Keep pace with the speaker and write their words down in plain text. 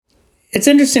it's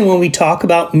interesting when we talk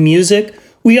about music,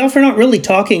 we often aren't really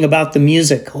talking about the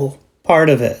musical part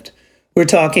of it. We're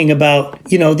talking about,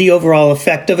 the overall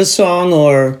effect of a song,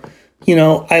 or,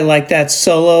 I like that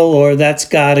solo, or that's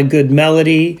got a good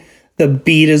melody. The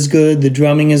beat is good. The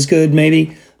drumming is good,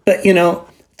 maybe. But,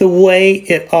 the way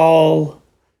it all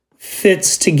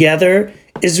fits together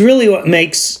is really what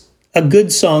makes a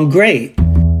good song great.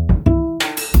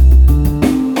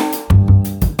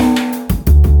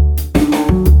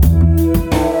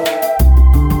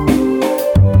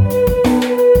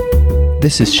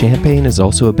 This is Champagne is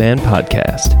Also a Band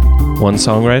podcast. One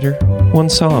songwriter, one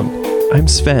song. I'm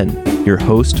Sven, your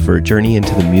host for a journey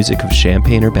into the music of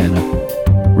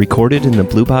Champaign-Urbana. Recorded in the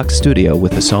Blue Box studio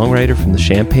with a songwriter from the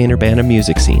Champaign-Urbana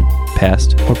music scene,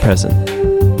 past or present.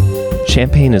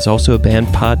 Champagne is Also a Band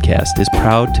podcast is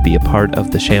proud to be a part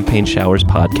of the Champagne Showers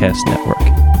Podcast Network.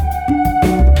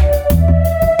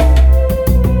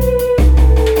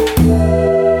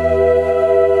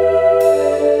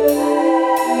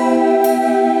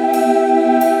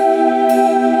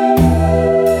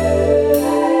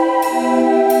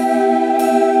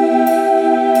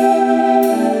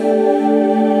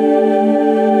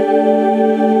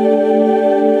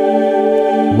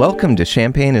 Welcome to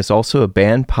Champagne is Also a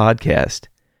Band podcast.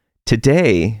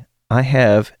 Today, I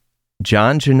have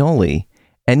John Ginoli,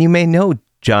 and you may know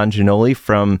John Ginoli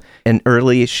from an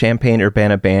early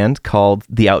Champaign-Urbana band called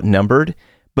the Outnumbered,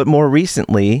 but more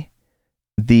recently,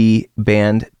 the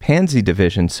band Pansy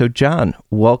Division. So, John,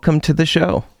 welcome to the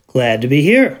show. Glad to be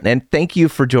here. And thank you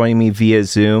for joining me via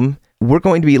Zoom. We're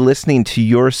going to be listening to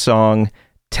your song,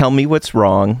 Tell Me What's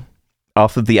Wrong,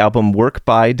 off of the album Work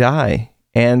by Die.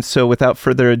 And so without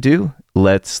further ado,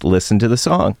 let's listen to the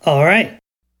song. All right.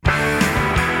 We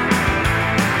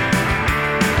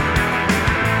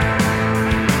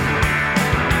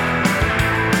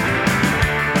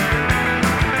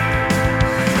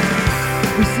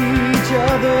see each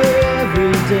other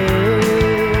every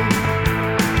day,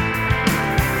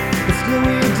 but still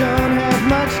we don't have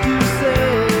much to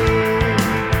say.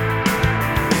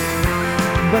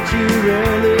 But you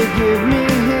rarely give me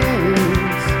hints.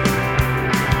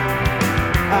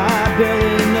 I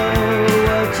barely know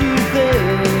what you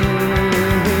think.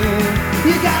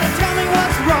 You gotta tell me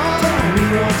what's wrong. Tell me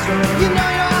what's wrong. You know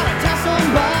you ought to tell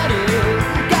somebody. You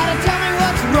gotta tell me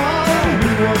what's wrong. Tell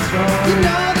me what's wrong. You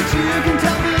know that you can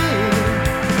tell me.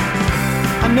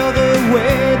 I know the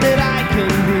way that I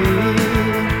can be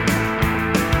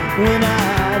when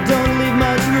I don't leave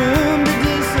much room to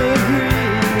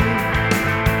disagree.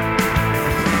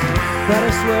 But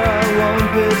I swear I won't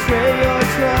betray your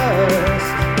trust.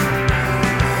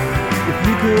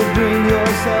 You could bring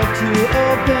yourself to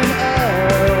open up.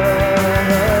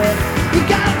 You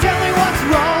gotta tell me what's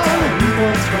wrong. Tell me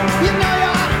what's wrong. You know you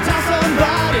ought to tell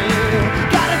somebody.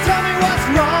 Gotta tell me what's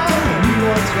wrong. Tell me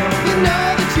what's wrong. You know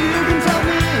that you can tell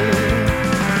me.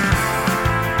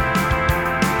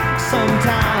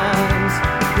 Sometimes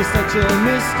you're such a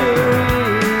mystery.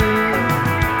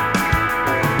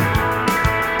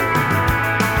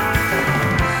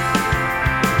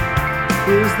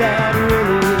 Is that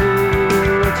really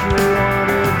what you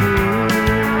wanna do?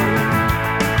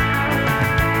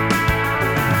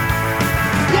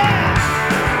 Yeah!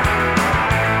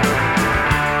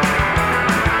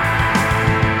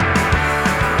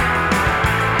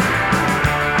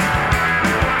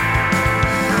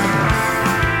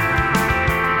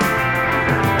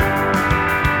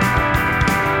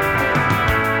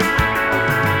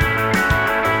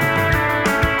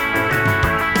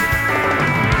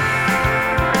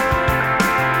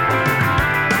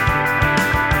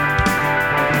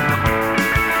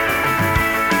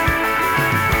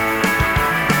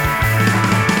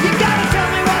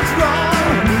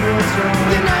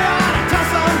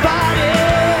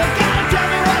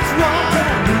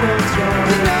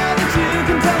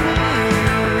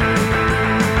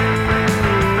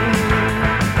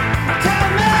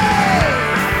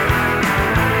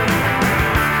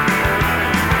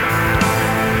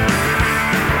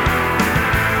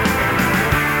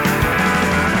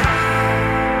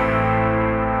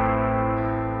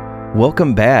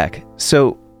 Welcome back.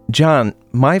 So, John,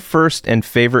 my first and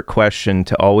favorite question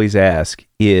to always ask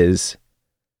is,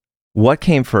 what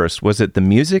came first? Was it the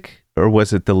music or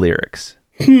was it the lyrics?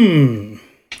 It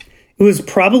was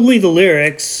probably the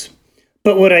lyrics,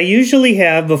 but what I usually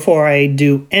have before I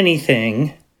do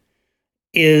anything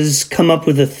is come up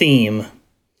with a theme.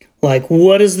 Like,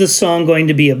 what is the song going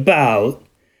to be about?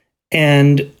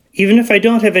 And even if I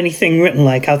don't have anything written,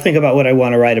 like, I'll think about what I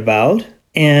want to write about,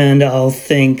 and I'll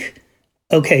think,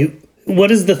 okay, what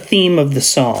is the theme of the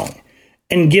song?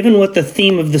 And given what the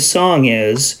theme of the song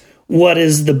is, what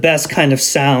is the best kind of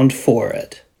sound for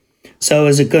it. So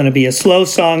is it going to be a slow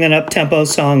song, an up-tempo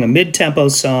song, a mid-tempo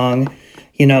song?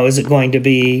 Is it going to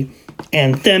be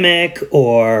anthemic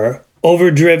or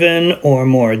overdriven or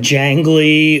more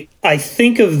jangly? I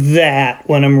think of that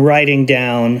when I'm writing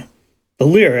down the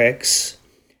lyrics.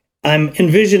 I'm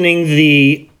envisioning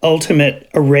the ultimate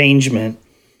arrangement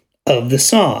of the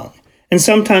song. And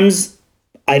sometimes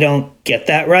I don't get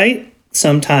that right.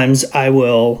 Sometimes I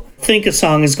will think a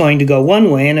song is going to go one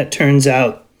way and it turns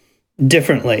out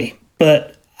differently.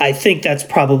 But I think that's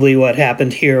probably what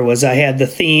happened here was I had the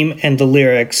theme and the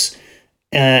lyrics.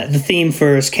 The theme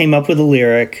first, came up with a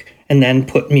lyric, and then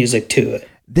put music to it.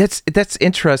 That's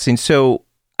interesting. So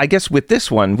I guess with this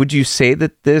one, would you say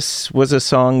that this was a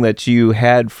song that you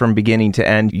had from beginning to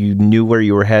end? You knew where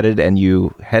you were headed and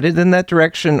you headed in that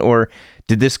direction? Or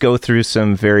did this go through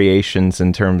some variations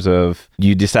in terms of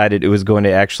you decided it was going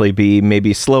to actually be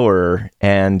maybe slower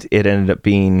and it ended up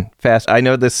being fast? I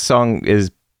know this song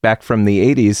is back from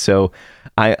the 80s, so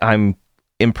I'm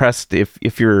impressed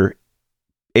if you're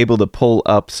able to pull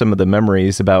up some of the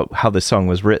memories about how the song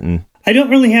was written. I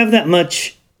don't really have that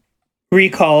much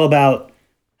recall about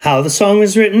how the song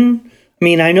was written. I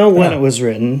mean, I know when it was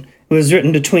written. It was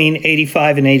written between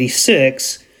 85 and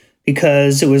 86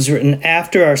 because it was written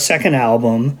after our second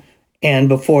album and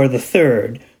before the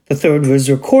third. The third was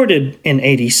recorded in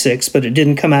 86, but it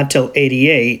didn't come out till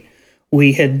 88.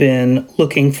 We had been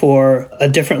looking for a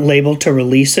different label to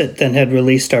release it than had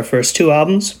released our first two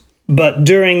albums. But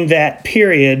during that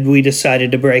period, we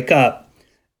decided to break up.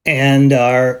 And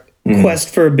our quest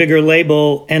for a bigger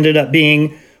label ended up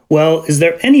being, well, is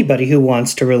there anybody who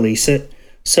wants to release it?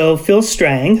 So Phil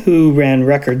Strang, who ran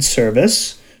Record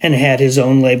Service and had his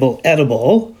own label,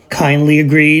 Edible, kindly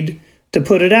agreed to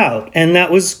put it out. And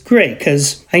that was great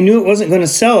because I knew it wasn't going to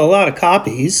sell a lot of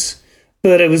copies,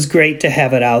 but it was great to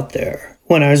have it out there.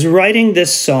 When I was writing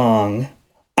this song,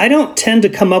 I don't tend to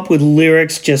come up with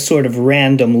lyrics, just sort of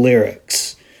random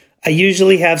lyrics. I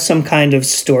usually have some kind of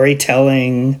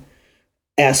storytelling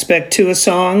aspect to a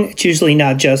song. It's usually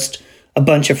not just a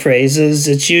bunch of phrases.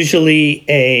 It's usually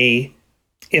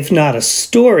if not a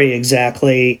story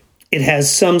exactly, it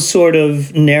has some sort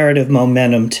of narrative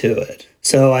momentum to it.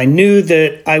 So I knew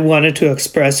that I wanted to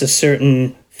express a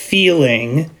certain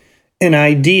feeling, an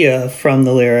idea from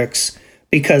the lyrics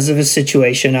because of a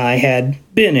situation I had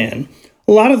been in.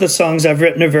 A lot of the songs I've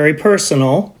written are very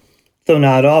personal, though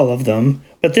not all of them,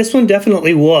 but this one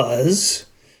definitely was,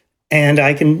 and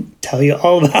I can tell you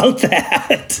all about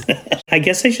that. I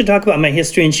guess I should talk about my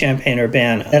history in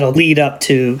Champaign-Urbana. That'll lead up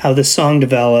to how the song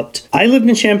developed. I lived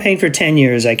in Champaign for 10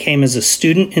 years. I came as a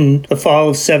student in the fall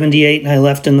of 78, and I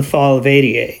left in the fall of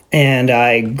 88. And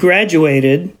I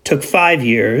graduated, took 5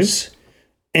 years,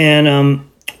 and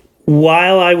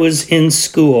while I was in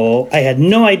school, I had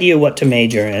no idea what to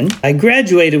major in. I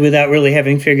graduated without really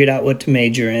having figured out what to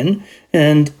major in,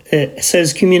 and it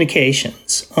says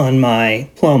communications on my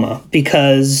diploma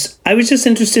because I was just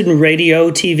interested in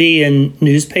radio, TV, and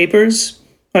newspapers.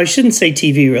 I shouldn't say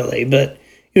TV really, but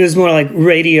it was more like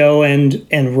radio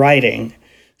and writing.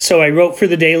 So I wrote for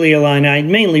the Daily Illini,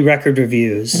 mainly record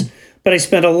reviews. But I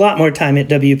spent a lot more time at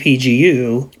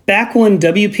WPGU. Back when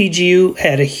WPGU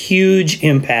had a huge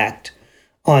impact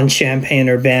on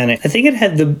Champaign-Urbana. I think it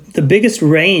had the biggest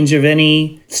range of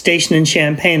any station in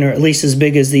Champaign, or at least as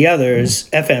big as the others,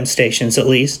 FM stations at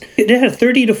least. It had a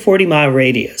 30 to 40 mile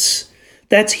radius.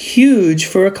 That's huge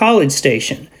for a college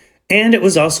station. And it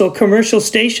was also a commercial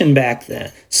station back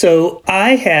then. So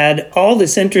I had all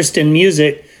this interest in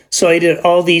music, so I did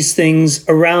all these things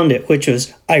around it, which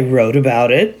was I wrote about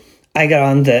it. I got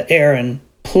on the air and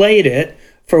played it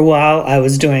for a while. I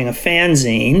was doing a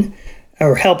fanzine,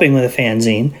 or helping with a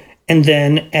fanzine. And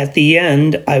then at the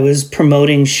end, I was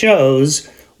promoting shows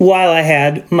while I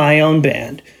had my own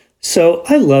band. So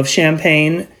I love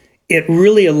Champaign. It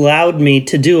really allowed me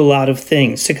to do a lot of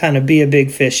things, to kind of be a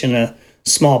big fish in a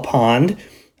small pond.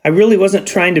 I really wasn't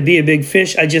trying to be a big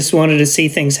fish. I just wanted to see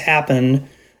things happen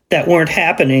that weren't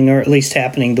happening, or at least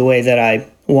happening the way that I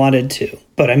wanted to.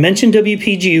 But I mentioned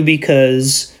WPGU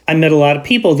because I met a lot of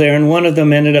people there, and one of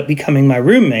them ended up becoming my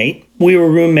roommate. We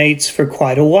were roommates for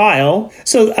quite a while.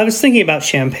 So I was thinking about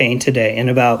Champaign today and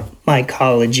about my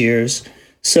college years.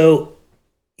 So,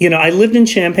 I lived in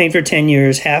Champaign for 10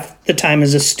 years, half the time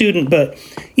as a student, but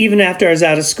even after I was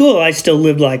out of school, I still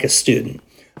lived like a student.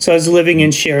 So I was living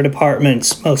in shared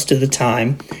apartments most of the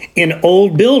time, in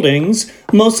old buildings,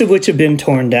 most of which have been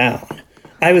torn down.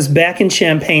 I was back in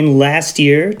Champaign last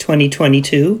year,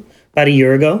 2022, about a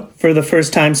year ago, for the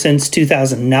first time since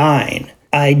 2009.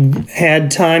 I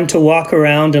had time to walk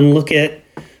around and look at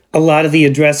a lot of the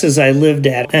addresses I lived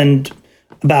at, and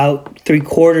about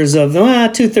 3/4 of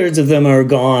them, 2/3 of them are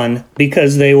gone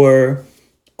because they were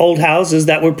old houses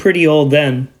that were pretty old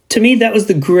then. To me, that was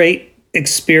the great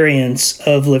experience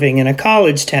of living in a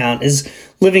college town, is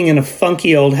living in a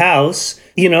funky old house.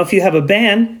 You know, if you have a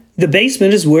band, the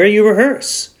basement is where you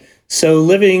rehearse. So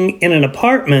living in an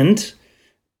apartment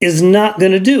is not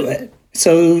going to do it.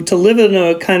 So to live in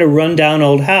a kind of rundown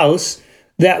old house,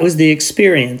 that was the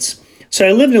experience. So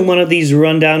I lived in one of these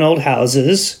rundown old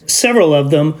houses, several of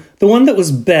them. The one that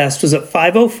was best was at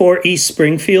 504 East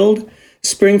Springfield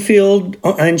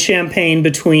and Champaign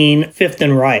between 5th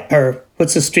and Wright, or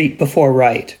what's the street before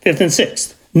Wright? 5th and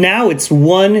 6th. Now it's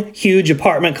one huge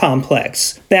apartment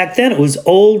complex. Back then it was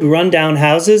old rundown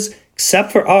houses,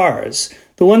 except for ours.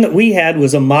 The one that we had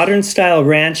was a modern style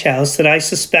ranch house that I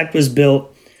suspect was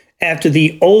built after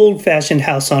the old fashioned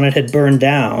house on it had burned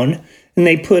down. And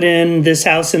they put in this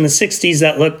house in the 60s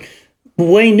that looked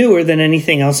way newer than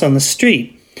anything else on the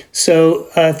street. So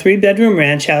a 3-bedroom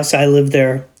ranch house. I lived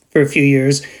there for a few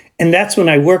years. And that's when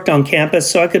I worked on campus,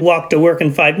 so I could walk to work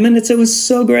in 5 minutes. It was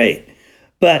so great.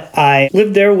 But I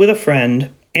lived there with a friend.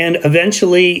 And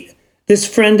eventually this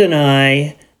friend and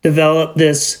I developed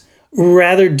this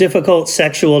rather difficult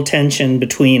sexual tension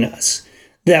between us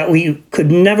that we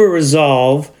could never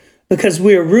resolve because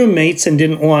we were roommates and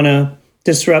didn't want to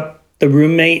disrupt the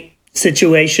roommate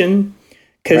situation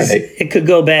because it could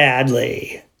go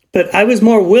badly. But I was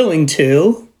more willing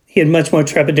to. He had much more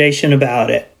trepidation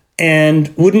about it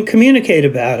and wouldn't communicate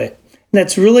about it. And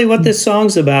that's really what this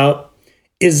song's about,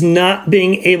 is not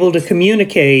being able to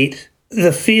communicate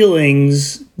the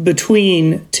feelings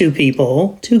between two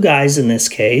people, two guys in this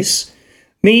case.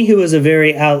 Me, who was a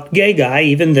very out gay guy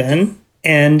even then,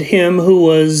 and him who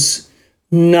was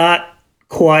not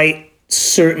quite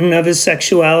certain of his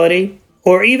sexuality,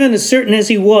 or even as certain as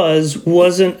he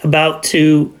wasn't about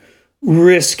to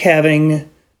risk having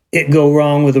it go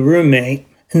wrong with a roommate.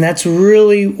 And that's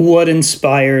really what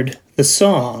inspired the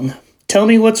song. Tell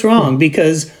me what's wrong,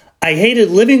 because I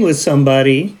hated living with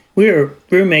somebody. We were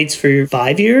roommates for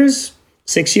 5 years,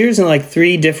 6 years in like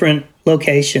 3 different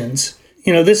locations.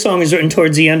 You know, this song is written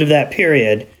towards the end of that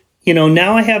period. You know,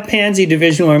 now I have Pansy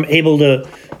Division where I'm able to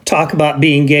talk about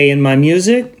being gay in my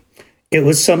music. It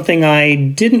was something I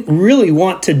didn't really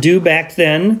want to do back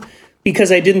then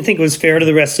because I didn't think it was fair to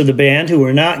the rest of the band who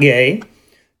were not gay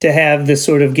to have this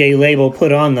sort of gay label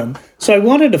put on them. So I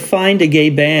wanted to find a gay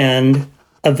band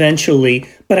eventually,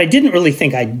 but I didn't really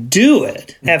think I'd do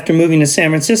it. After moving to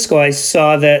San Francisco, I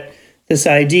saw that this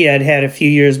idea I'd had a few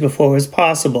years before was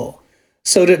possible.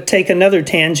 So to take another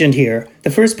tangent here, the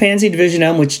first Pansy Division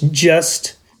album, which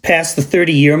just passed the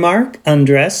 30-year mark,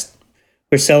 Undressed,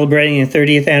 we're celebrating the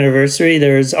 30th anniversary.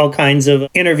 There's all kinds of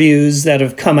interviews that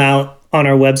have come out on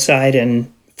our website.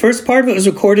 And first part of it was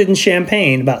recorded in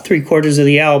Champaign, about 3/4 of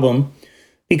the album.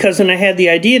 Because when I had the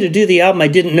idea to do the album, I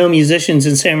didn't know musicians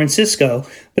in San Francisco,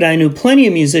 but I knew plenty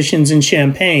of musicians in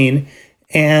Champaign.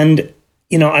 And,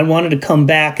 you know, I wanted to come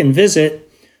back and visit.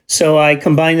 So I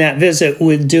combined that visit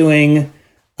with doing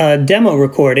a demo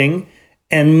recording.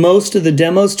 And most of the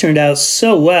demos turned out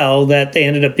so well that they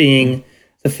ended up being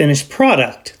the finished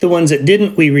product. The ones that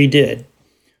didn't, we redid.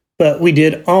 But we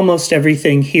did almost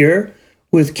everything here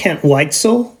with Kent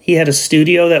Weitzel. He had a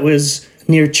studio that was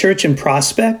near Church and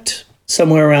Prospect,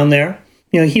 somewhere around there.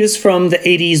 You know, he was from the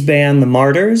 80s band The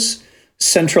Martyrs,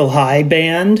 Central High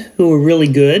band, who were really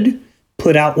good,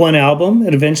 put out one album.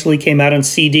 It eventually came out on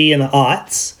CD in the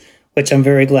aughts, which I'm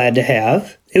very glad to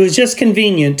have. It was just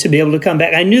convenient to be able to come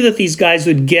back. I knew that these guys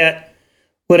would get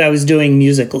what I was doing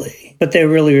musically, but they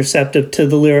were really receptive to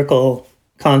the lyrical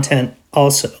content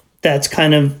also. That's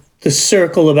kind of the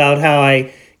circle about how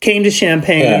I came to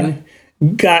Champaign,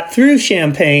 got through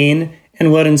Champaign,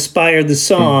 and what inspired the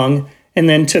song, and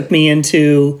then took me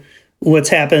into what's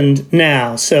happened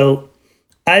now. So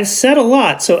I've said a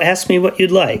lot, so ask me what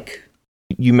you'd like.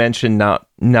 You mentioned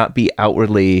not be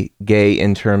outwardly gay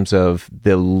in terms of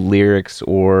the lyrics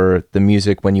or the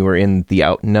music when you were in the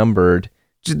Outnumbered.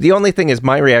 The only thing is,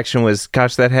 my reaction was,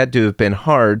 gosh, that had to have been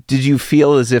hard. Did you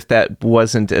feel as if that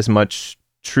wasn't as much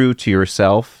true to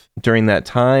yourself during that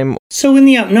time? So in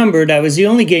the Outnumbered, I was the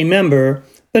only gay member,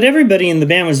 but everybody in the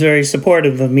band was very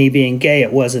supportive of me being gay.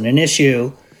 It wasn't an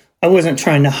issue. I wasn't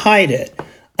trying to hide it.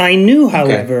 I knew,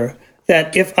 however,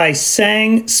 that if I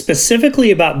sang specifically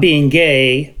about being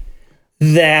gay,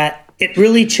 that it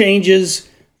really changes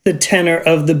the tenor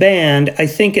of the band. I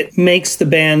think it makes the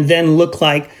band then look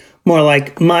like more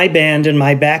like my band and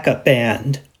my backup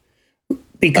band,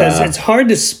 because it's hard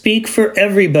to speak for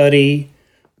everybody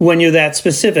when you're that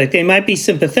specific. They might be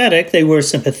sympathetic. They were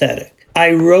sympathetic.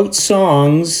 I wrote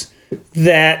songs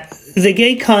that the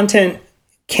gay content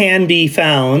can be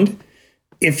found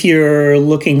if you're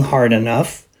looking hard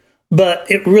enough, but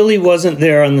it really wasn't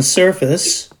there on the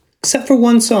surface, except for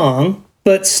one song,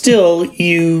 but still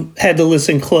you had to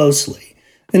listen closely.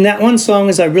 And that one song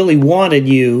is I Really Wanted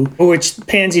You, which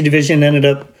Pansy Division ended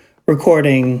up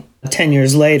recording 10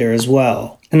 years later as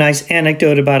well. A nice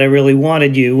anecdote about I Really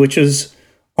Wanted You, which was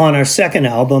on our second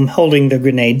album, Holding the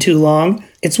Grenade Too Long.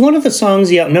 It's one of the songs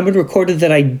the Outnumbered recorded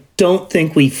that I don't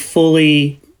think we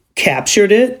fully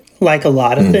captured it, like a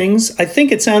lot of things. I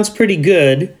think it sounds pretty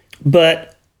good,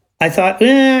 but I thought,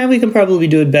 we can probably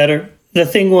do it better. The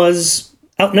thing was,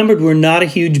 Outnumbered were not a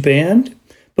huge band,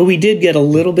 but we did get a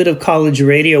little bit of college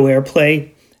radio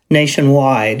airplay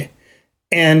nationwide.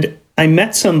 And I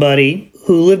met somebody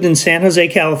who lived in San Jose,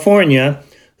 California,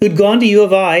 who'd gone to U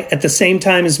of I at the same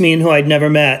time as me and who I'd never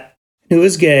met, who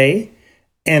was gay,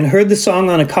 and heard the song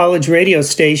on a college radio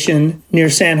station near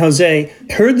San Jose,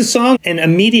 heard the song and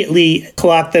immediately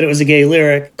clocked that it was a gay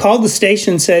lyric, called the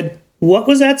station, said, "What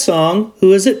was that song?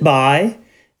 Who is it by?"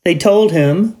 They told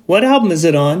him, "What album is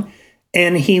it on?"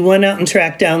 And he went out and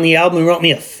tracked down the album and wrote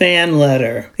me a fan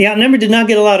letter. The Outnumbered did not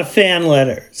get a lot of fan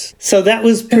letters. So that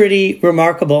was pretty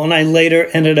remarkable. And I later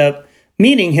ended up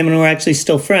meeting him and we're actually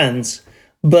still friends.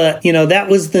 But, that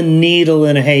was the needle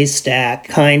in a haystack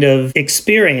kind of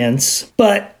experience.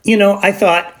 But, I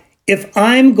thought, if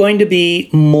I'm going to be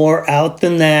more out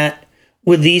than that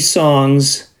with these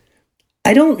songs,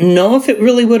 I don't know if it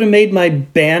really would have made my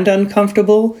band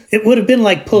uncomfortable. It would have been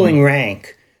like pulling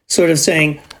rank, sort of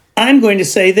saying, I'm going to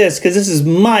say this because this is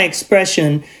my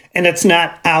expression and it's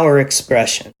not our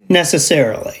expression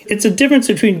necessarily. It's a difference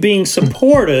between being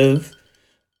supportive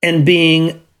and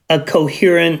being a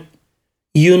coherent,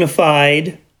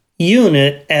 unified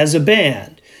unit as a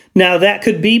band. Now, that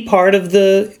could be part of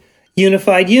the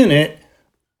unified unit.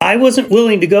 I wasn't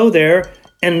willing to go there,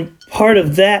 and part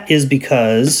of that is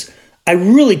because I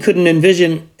really couldn't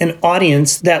envision an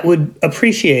audience that would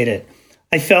appreciate it.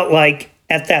 I felt like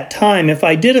at that time, if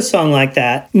I did a song like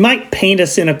that, it might paint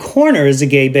us in a corner as a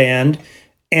gay band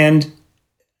and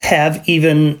have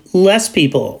even less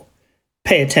people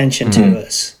pay attention to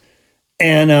us.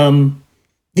 And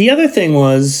the other thing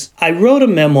was, I wrote a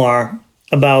memoir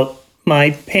about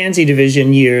my Pansy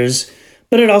Division years,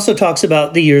 but it also talks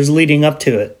about the years leading up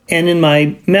to it. And in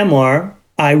my memoir,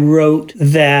 I wrote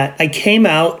that I came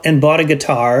out and bought a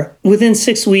guitar within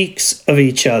 6 weeks of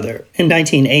each other in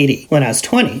 1980 when I was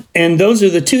 20. And those are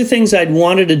the two things I'd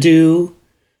wanted to do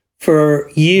for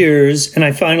years, and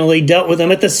I finally dealt with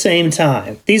them at the same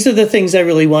time. These are the things I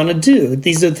really want to do.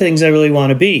 These are the things I really want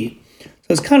to be.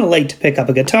 So it's kind of late to pick up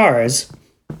a guitar as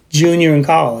junior in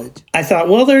college. I thought,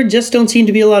 well, there just don't seem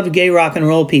to be a lot of gay rock and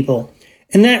roll people.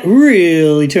 And that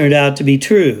really turned out to be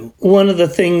true. One of the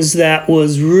things that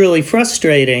was really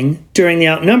frustrating during the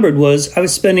Outnumbered was I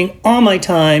was spending all my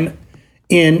time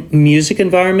in music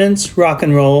environments, rock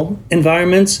and roll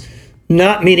environments,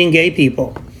 not meeting gay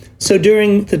people. So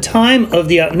during the time of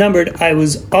the Outnumbered, I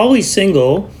was always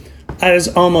single. I was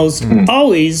almost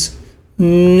always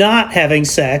not having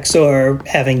sex or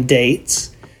having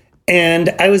dates. And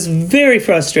I was very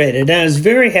frustrated. And I was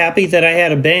very happy that I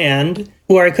had a band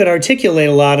where I could articulate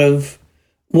a lot of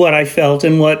what I felt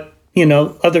and what,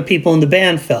 other people in the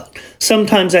band felt.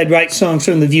 Sometimes I'd write songs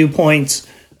from the viewpoints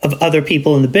of other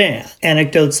people in the band,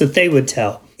 anecdotes that they would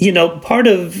tell. Part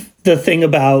of the thing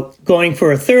about going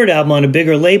for a third album on a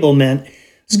bigger label meant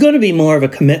it's going to be more of a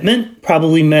commitment,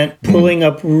 probably meant pulling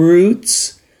up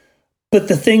roots. But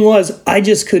the thing was, I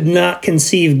just could not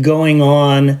conceive going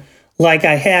on like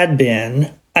I had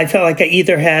been. I felt like I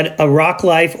either had a rock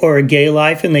life or a gay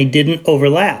life, and they didn't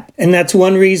overlap. And that's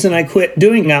one reason I quit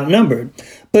doing Outnumbered.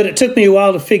 But it took me a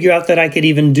while to figure out that I could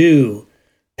even do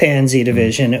Pansy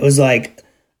Division. It was like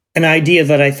an idea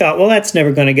that I thought, well, that's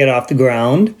never going to get off the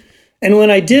ground. And when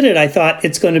I did it, I thought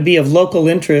it's going to be of local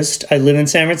interest. I live in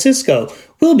San Francisco.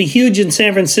 We'll be huge in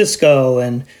San Francisco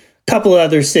and a couple of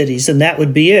other cities, and that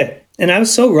would be it. And I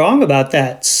was so wrong about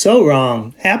that. So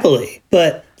wrong, happily.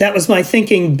 But that was my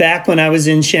thinking back when I was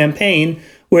in Champaign,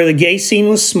 where the gay scene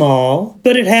was small,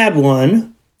 but it had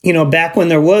one. Back when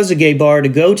there was a gay bar to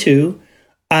go to,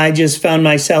 I just found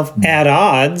myself at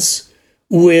odds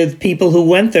with people who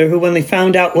went there who, when they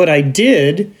found out what I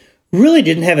did, really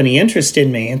didn't have any interest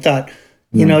in me and thought,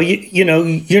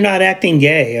 you're not acting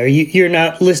gay, or you're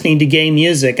not listening to gay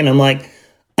music. And I'm like,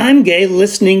 I'm gay,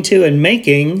 listening to and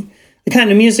making the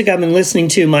kind of music I've been listening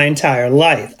to my entire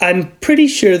life. I'm pretty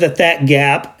sure that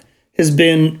gap has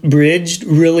been bridged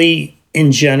really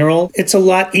in general. It's a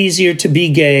lot easier to be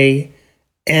gay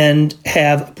and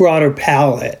have a broader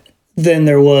palette than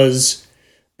there was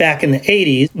back in the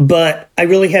 80s, but I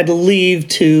really had to leave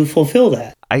to fulfill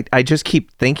that. I just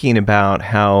keep thinking about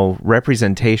how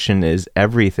representation is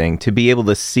everything. To be able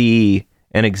to see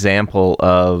an example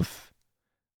of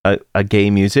a gay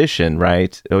musician,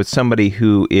 right? Or somebody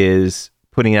who is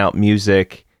putting out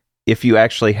music, if you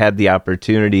actually had the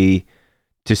opportunity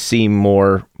to see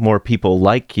more people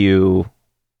like you,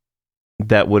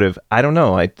 that would have, I don't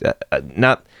know,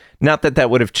 not that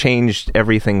would have changed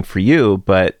everything for you,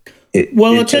 but...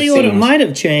 I'll tell you what it might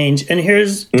have changed, and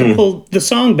here's to pull the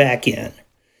song back in.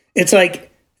 It's like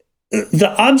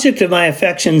the object of my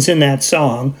affections in that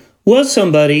song was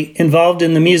somebody involved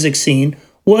in the music scene,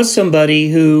 was somebody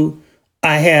who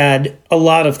I had a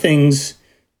lot of things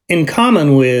in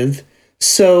common with.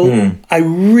 So I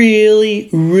really,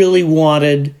 really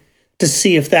wanted to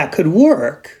see if that could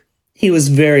work. He was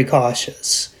very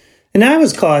cautious. And I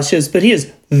was cautious, but he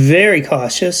is very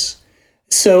cautious.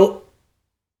 So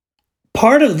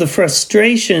part of the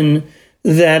frustration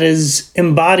that is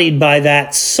embodied by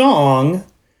that song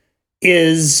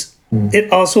is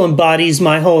it also embodies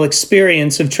my whole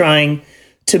experience of trying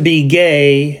to be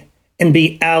gay and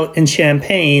be out in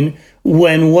Champaign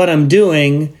when what I'm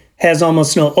doing has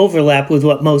almost no overlap with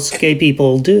what most gay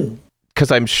people do.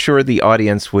 Because I'm sure the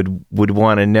audience would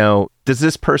want to know, does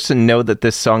this person know that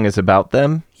this song is about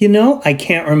them? You know, I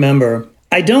can't remember.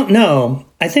 I don't know.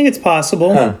 I think it's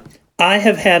possible. Huh. I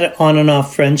have had an on and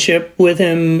off friendship with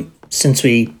him since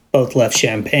we both left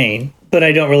Champaign, but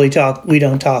I don't really talk. We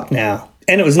don't talk now.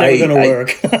 And it was never going to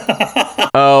work.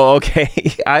 Oh,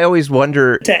 okay. I always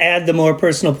wonder. To add the more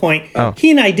personal point,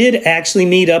 he and I did actually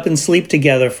meet up and sleep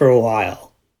together for a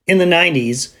while. In the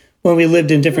 90s, when we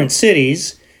lived in different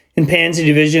cities, and Pansy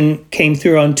Division came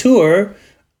through on tour,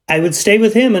 I would stay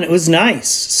with him, and it was nice.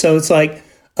 So it's like,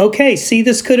 okay, see,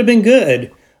 this could have been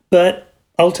good, but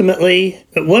ultimately,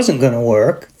 it wasn't going to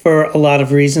work for a lot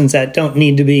of reasons that don't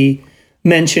need to be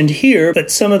mentioned here,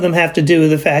 but some of them have to do with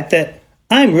the fact that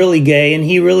I'm really gay and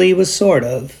he really was sort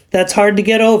of. That's hard to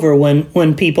get over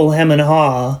when people hem and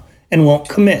haw and won't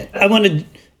commit. I want to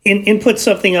input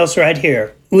something else right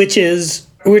here, which is,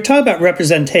 we're talking about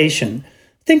representation.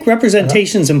 I think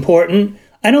representation is important.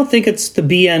 I don't think it's the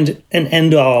be and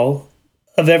end all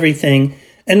of everything.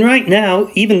 And right now,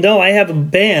 even though I have a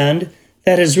band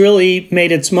that has really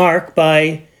made its mark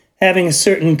by having a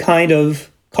certain kind of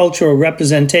cultural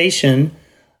representation,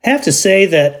 I have to say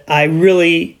that I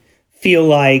really feel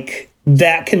like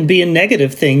that can be a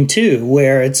negative thing too,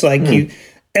 where it's like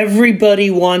everybody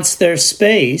wants their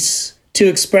space to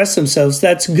express themselves.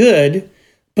 That's good,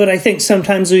 but I think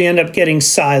sometimes we end up getting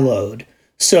siloed.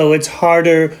 So it's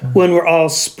harder when we're all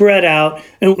spread out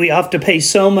and we have to pay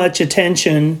so much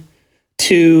attention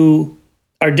to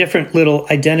our different little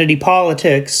identity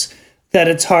politics that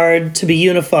it's hard to be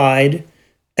unified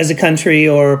as a country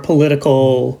or a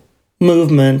political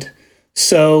movement.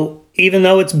 So even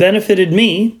though it's benefited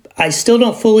me, I still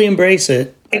don't fully embrace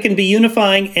it. It can be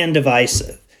unifying and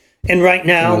divisive. And right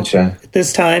now, at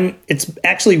this time, it's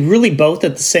actually really both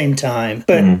at the same time.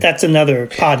 But that's another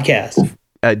podcast.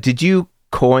 Did you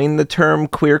coin the term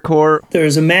queercore?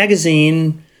 There's a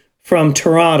magazine from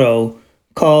Toronto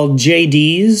called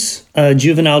JD's,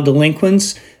 Juvenile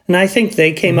Delinquents. And I think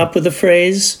they came up with the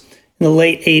phrase in the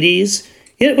late 80s.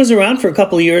 It was around for a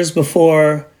couple of years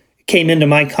before it came into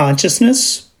my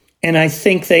consciousness. And I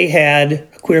think they had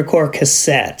a queercore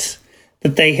cassette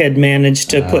that they had managed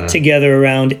to put together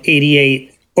around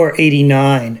 88 or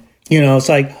 89. You know, it's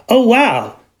like, oh,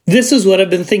 wow, this is what I've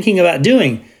been thinking about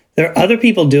doing. There are other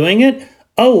people doing it.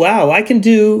 Oh, wow, I can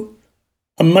do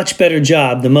a much better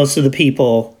job than most of the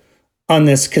people on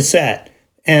this cassette.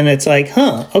 And it's like,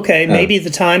 okay, maybe the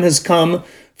time has come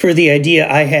for the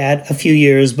idea I had a few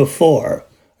years before.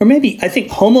 Or maybe, I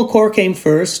think homocore came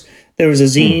first. There was a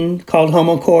zine called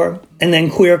Homocore, and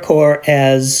then queercore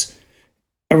as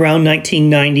around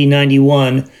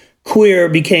 1990-91, queer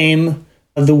became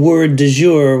the word du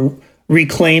jour,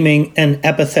 reclaiming an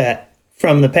epithet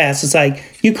from the past. It's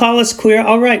like, you call us queer?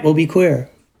 All right, we'll be queer.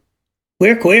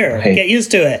 We're queer. Right. Get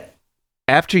used to it.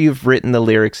 After you've written the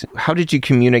lyrics, how did you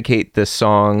communicate the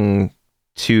song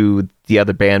to the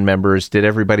other band members? Did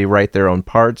everybody write their own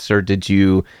parts, or did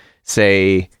you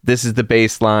say, this is the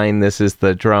bass line, this is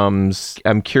the drums?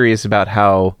 I'm curious about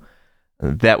how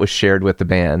that was shared with the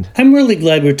band. I'm really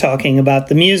glad we're talking about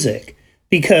the music,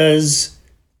 because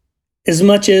as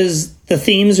much as the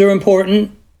themes are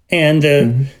important and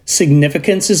the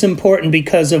significance is important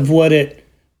because of what it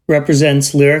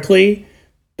represents lyrically,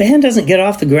 band doesn't get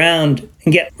off the ground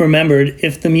and get remembered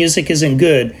if the music isn't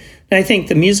good. And I think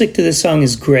the music to this song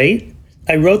is great.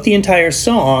 I wrote the entire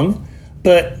song,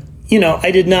 but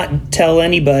I did not tell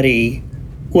anybody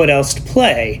what else to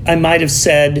play. I might have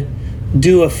said,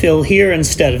 do a fill here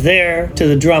instead of there to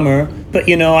the drummer, but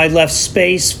I left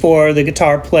space for the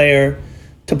guitar player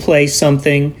to play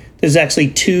something. There's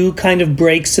actually 2 kind of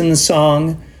breaks in the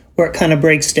song where it kind of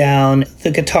breaks down.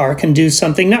 The guitar can do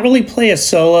something, not really play a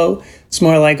solo. It's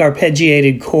more like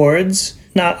arpeggiated chords,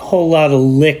 not a whole lot of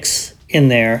licks in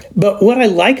there. But what I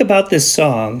like about this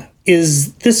song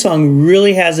is this song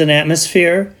really has an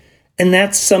atmosphere, and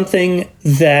that's something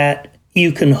that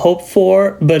you can hope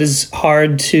for, but is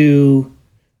hard to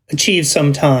achieve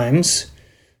sometimes.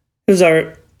 It was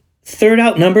our 3rd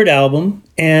Outnumbered album,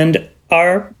 and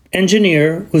our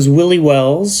engineer was Willie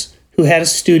Wells, who had a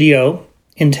studio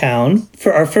in town.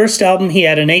 For our first album, he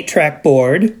had an 8-track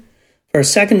board. For our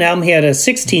second album, he had a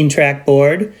 16-track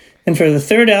board. And for the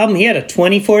third album, he had a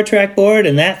 24-track board,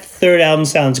 and that third album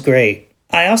sounds great.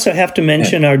 I also have to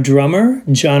mention our drummer,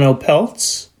 Jono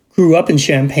Peltz, grew up in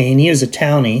Champaign. He was a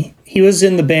townie. He was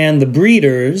in the band The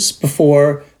Breeders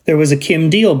before there was a Kim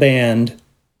Deal band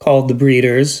called The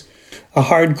Breeders, a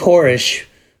hardcore-ish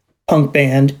punk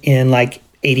band in like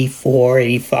 84,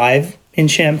 85 in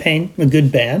Champaign, a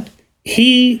good band.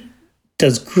 He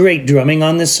does great drumming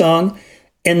on this song,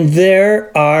 and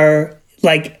there are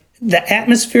like the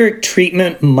atmospheric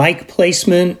treatment, mic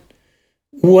placement,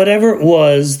 whatever it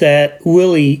was that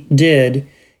Willie did,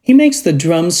 he makes the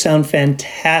drums sound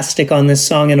fantastic on this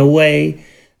song in a way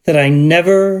that I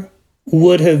never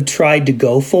would have tried to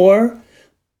go for.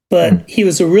 But he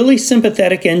was a really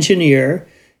sympathetic engineer.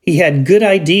 He had good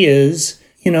ideas.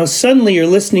 Suddenly you're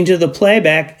listening to the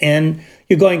playback and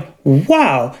you're going,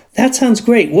 wow, that sounds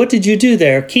great. What did you do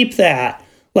there? Keep that.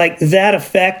 Like that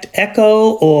effect,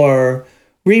 echo or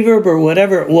reverb or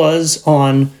whatever it was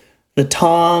on the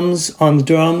toms, on the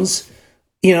drums.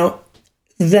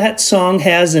 That song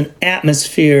has an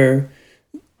atmosphere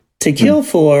to kill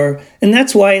for, and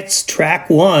that's why it's track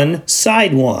 1,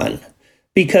 side 1,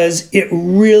 because it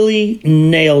really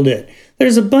nailed it.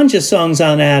 There's a bunch of songs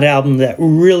on that album that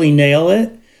really nail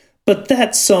it, but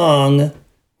that song,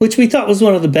 which we thought was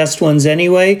one of the best ones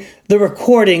anyway, the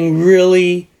recording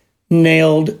really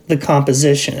nailed the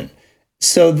composition.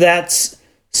 So that's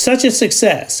such a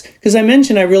success, because I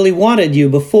mentioned I really wanted you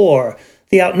before.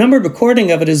 The Outnumbered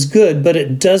recording of it is good, but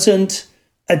it doesn't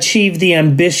achieve the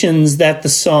ambitions that the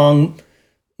song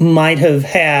might have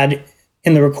had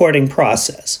in the recording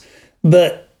process.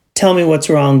 But Tell Me What's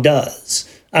Wrong does.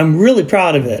 I'm really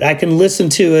proud of it. I can listen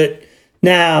to it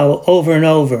now over and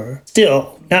over.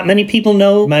 Still, not many people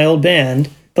know my old band,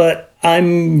 but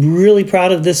I'm really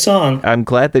proud of this song. I'm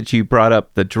glad that you brought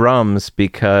up the drums,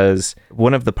 because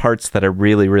one of the parts that I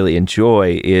really, really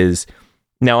enjoy is,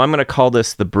 now I'm going to call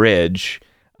this the bridge,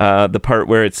 the part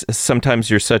where it's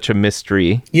sometimes you're such a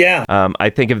mystery. Yeah.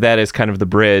 I think of that as kind of the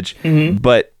bridge. Mm-hmm.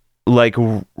 But like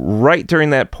right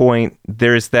during that point,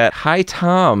 there's that high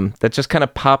tom that just kind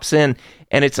of pops in,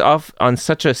 and it's off on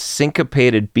such a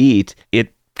syncopated beat.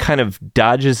 It kind of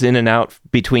dodges in and out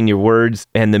between your words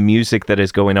and the music that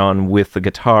is going on with the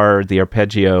guitar, the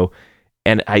arpeggio.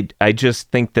 And I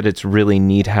just think that it's really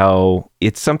neat how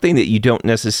it's something that you don't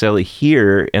necessarily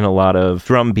hear in a lot of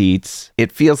drum beats.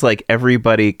 It feels like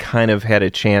everybody kind of had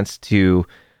a chance to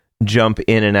jump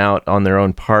in and out on their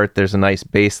own part. There's a nice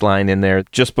bass line in there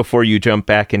just before you jump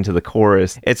back into the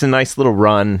chorus. It's a nice little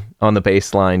run on the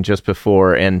bass line just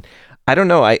before. And I don't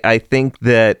know, I think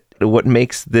that what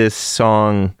makes this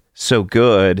song so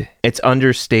good, it's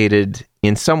understated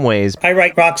in some ways. I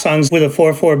write rock songs with a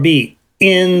 4/4 beat.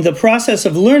 In the process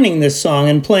of learning this song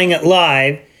and playing it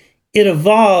live, it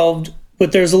evolved,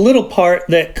 but there's a little part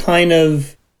that kind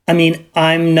of,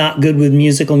 I'm not good with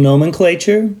musical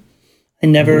nomenclature. I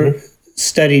never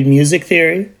studied music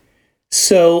theory,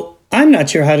 so I'm not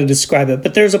sure how to describe it,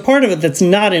 but there's a part of it that's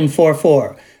not in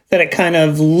 4/4, that it kind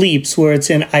of leaps where it's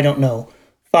in,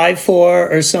 5/4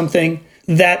 or something.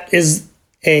 That is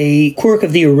a quirk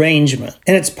of the arrangement.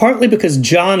 And it's partly because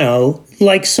Jono,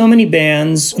 like so many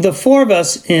bands, the 4 of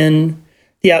us in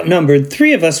the Outnumbered,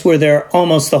 3 of us were there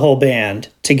almost the whole band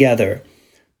together.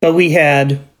 But we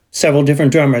had several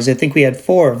different drummers. I think we had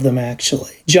 4 of them,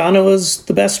 actually. Jono was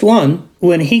the best one.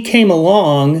 When he came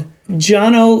along,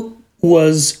 Jono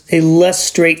was a less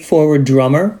straightforward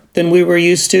drummer than we were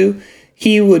used to.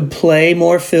 He would play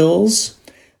more fills.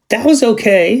 That was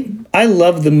okay. I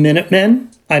love the Minutemen.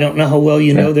 I don't know how well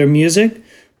you know their music,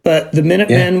 but the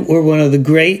Minutemen were one of the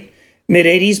great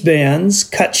mid-'80s bands,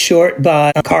 cut short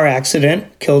by a car accident,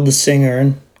 killed the singer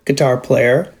and guitar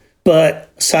player. But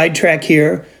sidetrack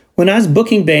here, when I was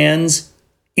booking bands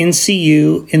in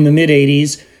CU in the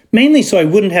mid-'80s, mainly so I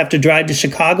wouldn't have to drive to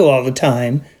Chicago all the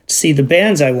time see the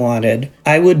bands I wanted,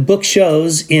 I would book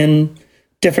shows in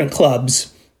different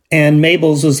clubs. And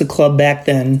Mabel's was the club back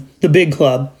then, the big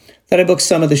club, that I booked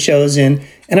some of the shows in.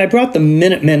 And I brought the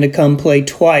Minutemen to come play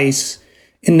twice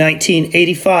in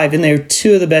 1985, and they were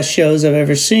two of the best shows I've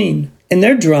ever seen. And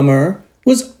their drummer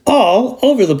was all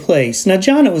over the place. Now,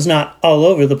 Jono was not all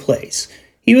over the place.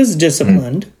 He was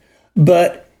disciplined,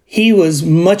 but he was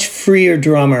much freer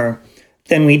drummer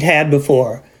than we'd had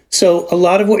before. So a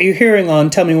lot of what you're hearing on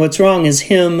Tell Me What's Wrong is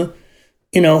him,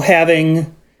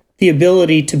 having the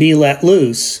ability to be let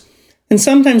loose. And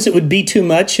sometimes it would be too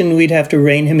much and we'd have to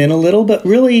rein him in a little, but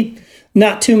really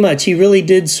not too much. He really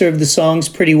did serve the songs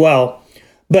pretty well.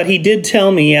 But he did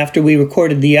tell me after we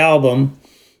recorded the album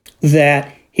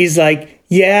that he's like,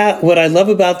 yeah, what I love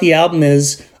about the album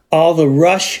is all the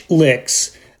Rush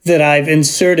licks that I've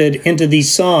inserted into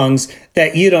these songs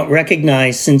that you don't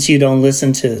recognize since you don't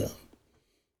listen to them.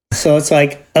 So it's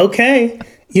like, okay,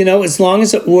 as long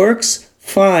as it works,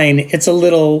 fine. It's a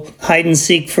little hide and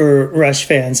seek for Rush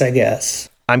fans, I guess.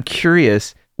 I'm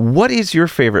curious, what is your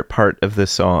favorite part of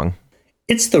this song?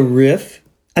 It's the riff.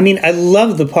 I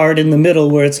love the part in the middle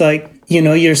where it's like,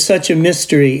 you're such a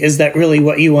mystery. Is that really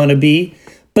what you want to be?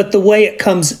 But the way it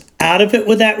comes out of it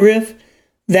with that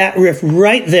riff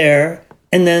right there,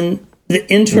 and then the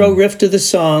intro riff to the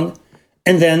song,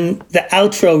 and then the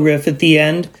outro riff at the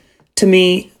end, to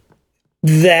me,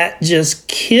 that just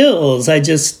kills.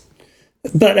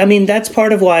 But that's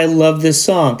part of why I love this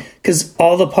song, because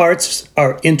all the parts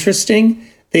are interesting.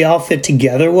 They all fit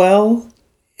together well.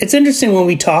 It's interesting when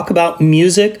we talk about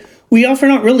music, we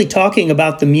often aren't really talking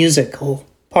about the musical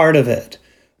part of it.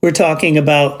 We're talking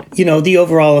about, the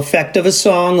overall effect of a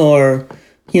song, or,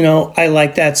 I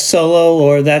like that solo,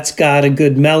 or that's got a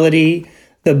good melody.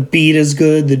 The beat is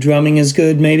good. The drumming is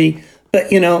good, maybe. But,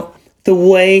 the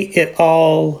way it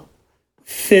all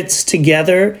fits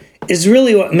together is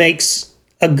really what makes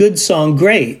a good song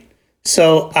great.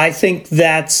 So I think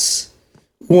that's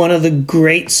one of the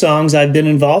great songs I've been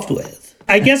involved with.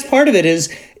 I guess part of it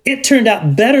is it turned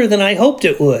out better than I hoped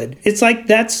it would. It's like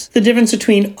that's the difference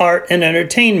between art and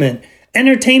entertainment.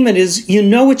 Entertainment is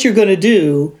what you're going to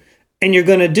do, and you're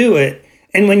going to do it.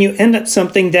 And when you end up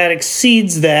something that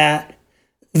exceeds that,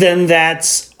 then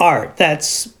that's art.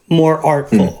 That's more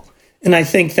artful. And I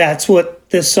think that's what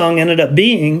this song ended up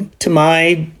being to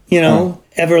my,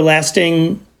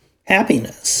 everlasting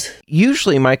happiness.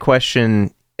 Usually my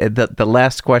question, the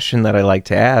last question that I like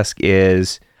to ask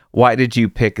is, why did you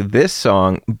pick this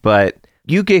song? But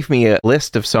you gave me a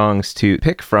list of songs to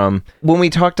pick from. When we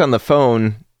talked on the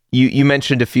phone, you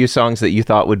mentioned a few songs that you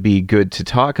thought would be good to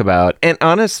talk about. And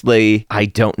honestly, I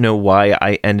don't know why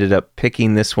I ended up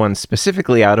picking this one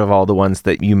specifically out of all the ones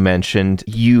that you mentioned.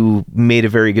 You made a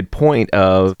very good point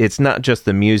of it's not just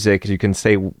the music. You can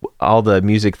say all the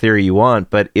music theory you want,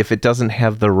 but if it doesn't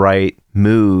have the right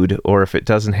mood, or if it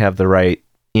doesn't have the right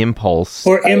impulse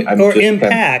or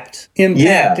impact.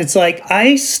 Yeah. It's like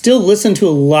I still listen to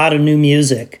a lot of new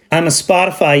music. I'm a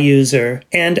Spotify user,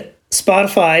 and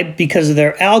Spotify, because of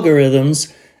their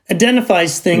algorithms,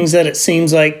 identifies things that it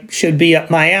seems like should be up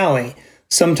my alley.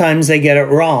 Sometimes they get it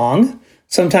wrong.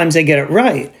 Sometimes they get it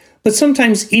right. But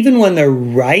sometimes even when they're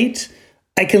right,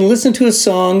 I can listen to a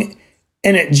song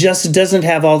and it just doesn't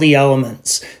have all the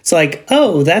elements. It's like,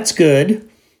 oh, that's good.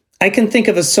 I can think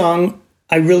of a song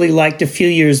I really liked a few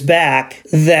years back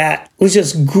that was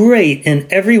just great in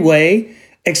every way,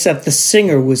 except the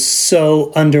singer was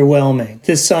so underwhelming.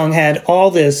 This song had all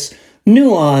this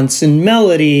nuance and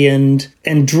melody and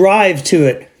drive to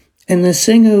it, and the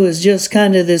singer was just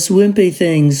kind of this wimpy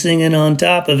thing singing on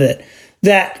top of it.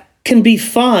 That can be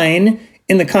fine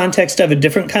in the context of a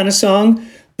different kind of song,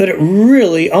 but it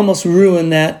really almost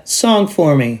ruined that song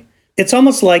for me. It's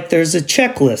almost like there's a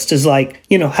checklist. It's like,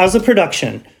 how's the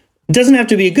production? It doesn't have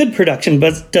to be a good production,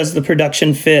 but does the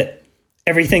production fit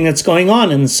everything that's going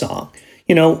on in the song?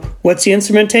 What's the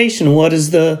instrumentation? What are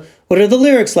the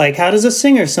lyrics like? How does a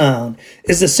singer sound?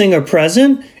 Is the singer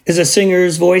present? Is a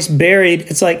singer's voice buried?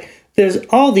 It's like there's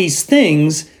all these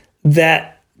things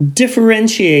that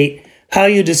differentiate how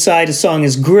you decide a song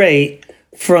is great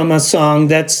from a song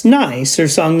that's nice or a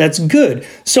song that's good.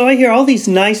 So I hear all these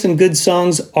nice and good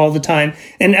songs all the time,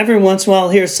 and every once in a while I'll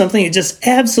hear something that just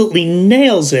absolutely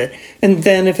nails it. And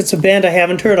then if it's a band I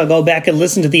haven't heard, I'll go back and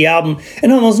listen to the album,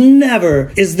 and almost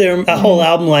never is there a whole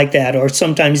album like that, or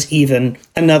sometimes even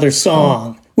another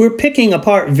song. We're picking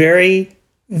apart very,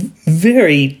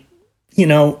 very,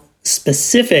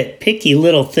 specific, picky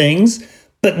little things,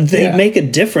 but they make a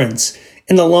difference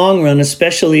in the long run,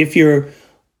 especially if you're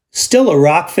still a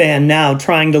rock fan now,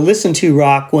 trying to listen to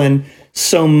rock when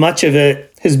so much of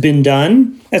it has been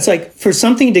done. It's like, for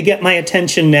something to get my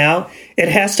attention now, it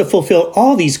has to fulfill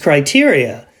all these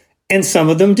criteria. And some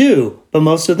of them do, but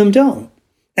most of them don't.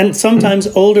 And sometimes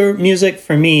older music,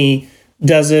 for me,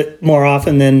 does it more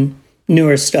often than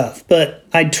newer stuff. But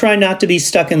I try not to be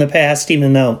stuck in the past,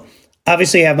 even though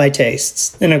obviously I have my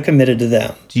tastes and I'm committed to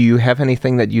them. Do you have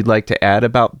anything that you'd like to add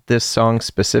about this song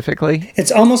specifically?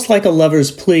 It's almost like a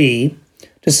lover's plea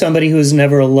to somebody who was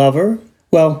never a lover.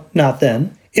 Well, not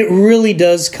then. It really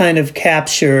does kind of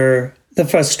capture the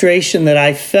frustration that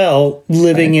I felt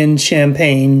living in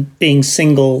Champaign, being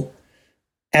single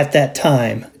at that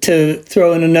time. To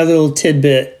throw in another little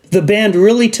tidbit, the band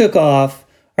really took off.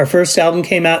 Our first album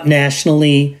came out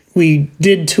nationally. We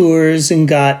did tours and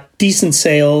got decent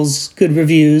sales, good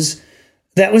reviews.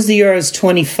 That was the year I was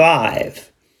 25.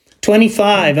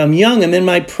 25, I'm young, I'm in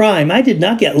my prime. I did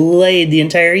not get laid the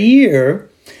entire year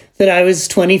that I was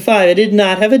 25. I did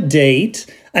not have a date.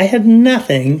 I had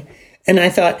nothing. And I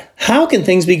thought, how can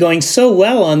things be going so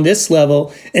well on this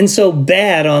level and so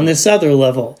bad on this other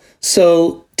level?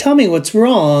 So tell me what's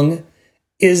wrong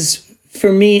is,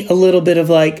 for me, a little bit of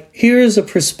like, here's a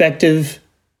prospective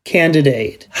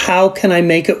candidate. How can I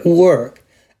make it work?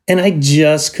 And I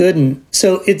just couldn't.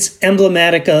 So it's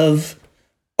emblematic of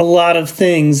a lot of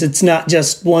things. It's not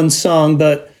just one song,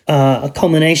 but a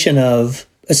culmination of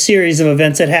a series of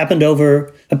events that happened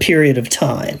over a period of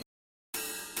time.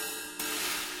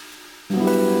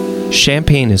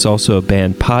 Champaign is also a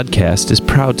band podcast is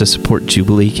proud to support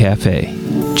Jubilee Cafe.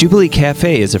 Jubilee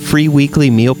Cafe is a free weekly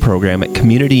meal program at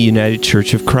Community United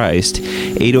Church of Christ,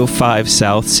 805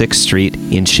 South 6th Street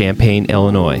in Champaign,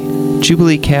 Illinois.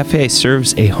 Jubilee Cafe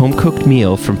serves a home-cooked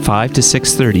meal from 5 to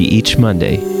 6:30 each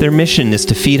Monday. Their mission is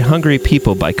to feed hungry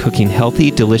people by cooking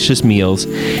healthy, delicious meals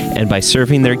and by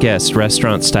serving their guests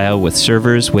restaurant-style with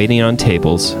servers waiting on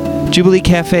tables. Jubilee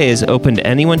Cafe is open to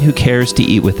anyone who cares to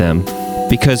eat with them.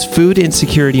 Because food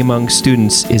insecurity among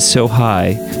students is so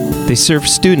high, they serve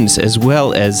students as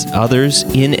well as others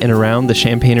in and around the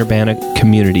Champaign-Urbana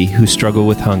community who struggle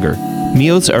with hunger.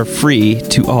 Meals are free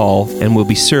to all and will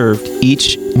be served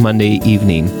each Monday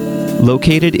evening,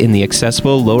 located in the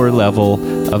accessible lower level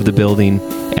of the building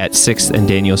at 6th and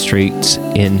Daniel Streets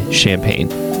in Champaign.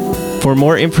 For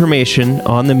more information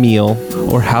on the meal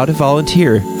or how to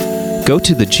volunteer, go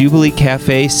to the Jubilee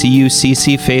Cafe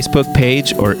CUCC Facebook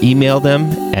page or email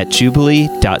them at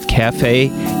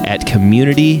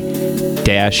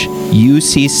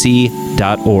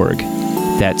jubilee.cafe@community-ucc.org.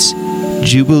 That's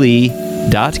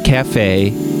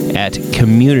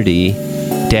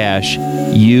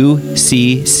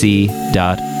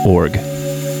jubilee.cafe@community-ucc.org.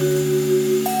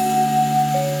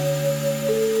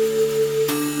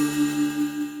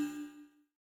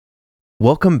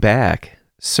 Welcome back.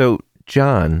 So,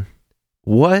 John,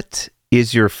 what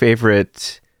is your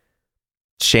favorite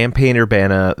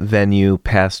Champaign-Urbana venue,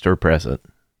 past or present?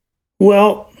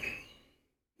 Well,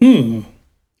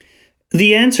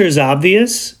 the answer is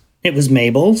obvious. It was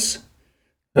Mabel's.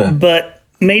 But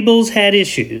Mabel's had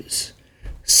issues.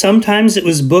 Sometimes it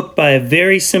was booked by a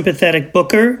very sympathetic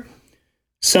booker.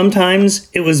 Sometimes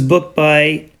it was booked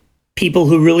by people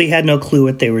who really had no clue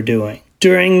what they were doing.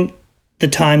 During the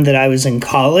time that I was in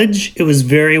college, it was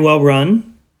very well run.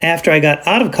 After I got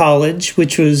out of college,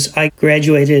 which was, I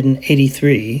graduated in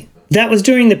 83, that was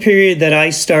during the period that I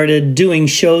started doing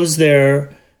shows there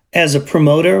as a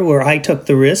promoter, where I took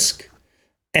the risk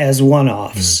as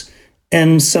one-offs.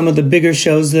 And some of the bigger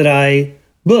shows that I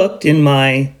booked in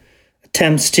my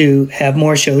attempts to have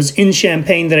more shows in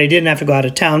Champaign that I didn't have to go out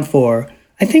of town for,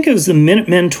 I think it was the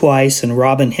Minutemen twice and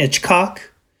Robin Hitchcock.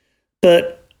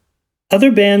 But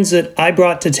other bands that I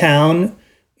brought to town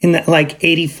in that like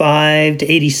 85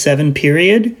 to 87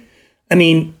 period, I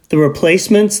mean, the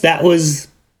Replacements, that was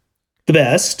the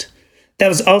best. That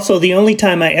was also the only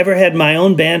time I ever had my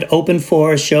own band open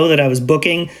for a show that I was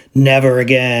booking. Never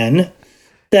again.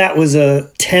 That was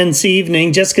a tense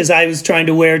evening just because I was trying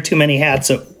to wear too many hats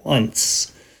at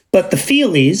once. But the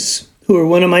Feelies, who are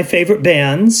one of my favorite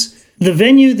bands, the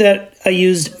venue that I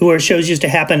used, where shows used to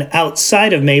happen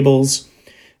outside of Mabel's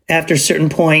after a certain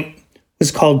point,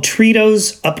 was called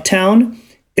Tritos Uptown.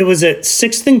 It was at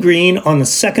 6th and Green on the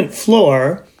second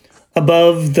floor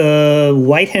above the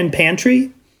White Hen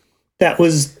Pantry that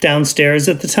was downstairs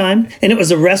at the time. And it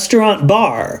was a restaurant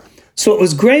bar. So what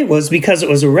was great was, because it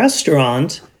was a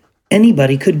restaurant,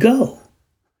 anybody could go.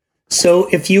 So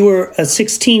if you were a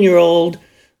 16-year-old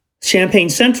Champaign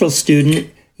Central student,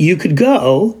 you could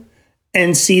go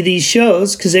and see these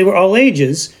shows because they were all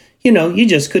ages. You know, you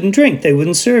just couldn't drink. They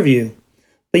wouldn't serve you.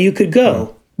 But you could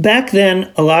go. Back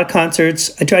then, a lot of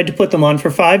concerts, I tried to put them on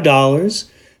for $5.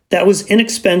 That was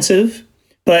inexpensive,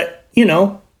 but you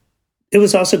know, it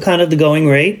was also kind of the going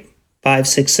rate, 5,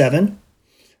 6, 7.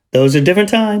 Those are different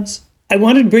times. I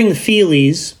wanted to bring the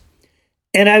Feelies,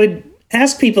 and I would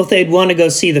ask people if they'd want to go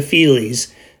see the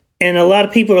Feelies. And a lot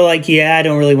of people were like, yeah, I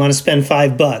don't really want to spend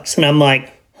 $5. And I'm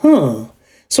like, huh.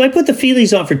 So I put the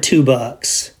Feelies on for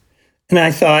 $2. And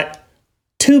I thought,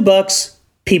 $2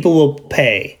 people will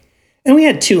pay. And we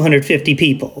had 250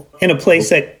 people in a place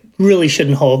that really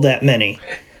shouldn't hold that many.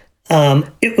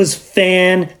 It was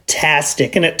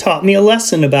fantastic. And it taught me a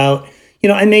lesson about, you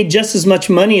know, I made just as much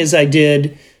money as I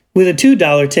did with a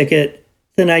 $2 ticket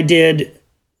than I did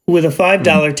with a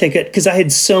 $5 ticket because I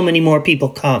had so many more people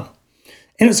come.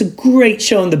 And it was a great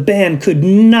show, and the band could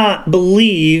not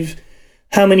believe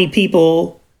how many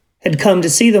people had come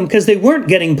to see them because they weren't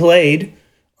getting played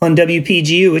on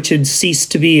WPGU, which had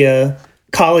ceased to be a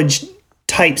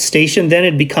college-type station. Then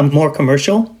it had become more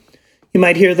commercial. You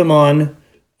might hear them on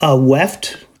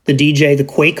Weft, the DJ, the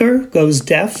Quaker, Goes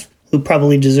Deaf, who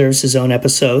probably deserves his own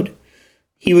episode.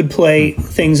 He would play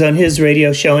things on his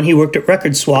radio show, and he worked at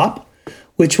Record Swap,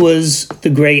 which was the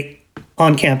great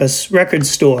on-campus record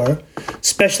store,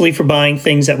 especially for buying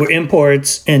things that were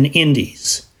imports and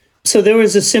indies. So there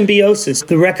was a symbiosis.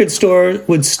 The record store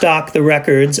would stock the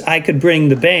records. I could bring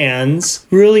the bands.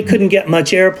 Really couldn't get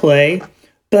much airplay.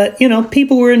 But, you know,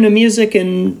 people were into music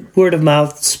and word of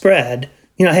mouth spread.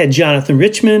 You know, I had Jonathan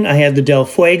Richman. I had the Del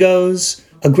Fuegos,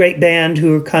 a great band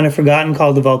who were kind of forgotten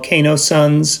called the Volcano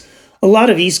Suns. A lot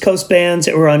of East Coast bands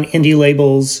that were on indie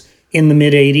labels in the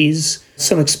mid-'80s.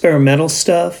 Some experimental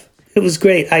stuff. It was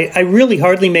great. I really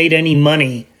hardly made any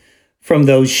money from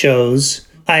those shows.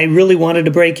 I really wanted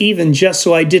to break even just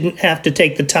so I didn't have to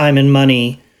take the time and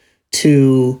money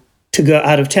to go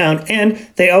out of town. And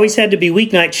they always had to be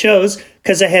weeknight shows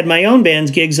because I had my own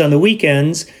band's gigs on the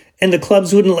weekends, and the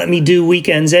clubs wouldn't let me do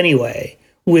weekends anyway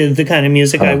with the kind of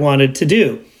music I wanted to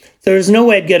do. There was no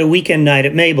way I'd get a weekend night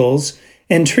at Mabel's,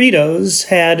 and Tritos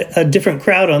had a different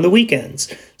crowd on the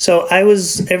weekends. So I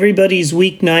was everybody's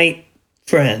weeknight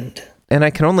friend. And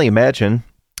I can only imagine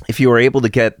if you were able to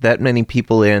get that many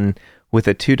people in with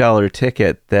a $2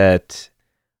 ticket that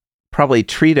probably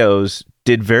Tritos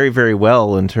did very, very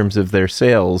well in terms of their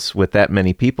sales with that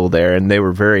many people there, and they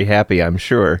were very happy, I'm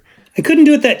sure. I couldn't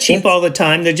do it that cheap all the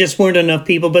time. There just weren't enough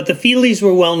people, but the Feelies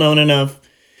were well known enough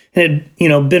and had, you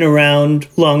know, been around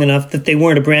long enough that they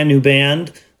weren't a brand new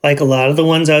band like a lot of the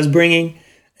ones I was bringing,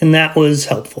 and that was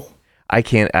helpful. I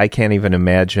can't even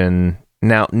imagine.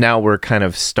 Now we're kind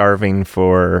of starving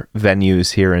for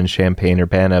venues here in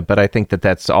Champaign-Urbana, but I think that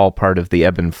that's all part of the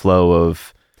ebb and flow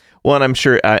of, well, and I'm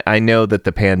sure, I know that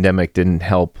the pandemic didn't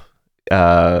help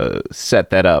set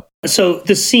that up. So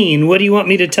the scene, what do you want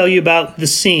me to tell you about the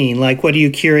scene? Like, what are you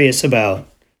curious about?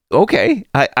 Okay.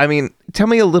 I mean, tell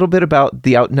me a little bit about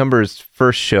the Outnumbered's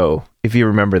first show, if you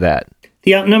remember that.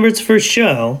 The Outnumbered's first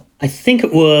show, I think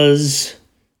it was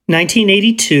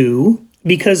 1982,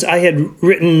 because I had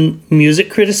written music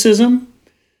criticism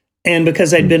and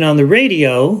because I'd been on the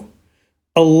radio,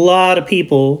 a lot of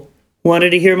people wanted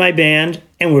to hear my band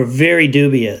and were very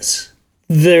dubious.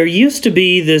 There used to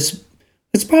be this,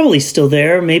 it's probably still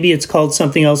there, maybe it's called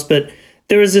something else, but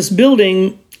there was this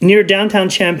building near downtown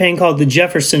Champaign called the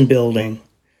Jefferson Building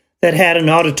that had an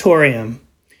auditorium.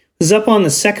 It was up on the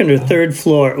second or third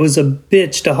floor. It was a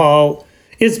bitch to haul.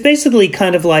 It's basically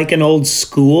kind of like an old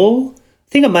school. I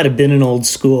think it might have been an old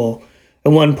school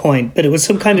at one point, but it was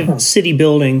some kind of city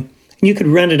building. And you could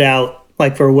rent it out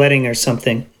like for a wedding or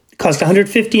something. It cost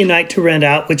 $150 a night to rent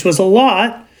out, which was a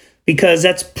lot because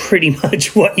that's pretty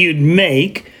much what you'd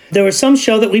make. There was some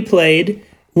show that we played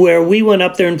where we went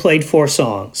up there and played 4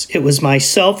 songs. It was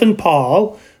myself and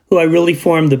Paul, who I really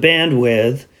formed the band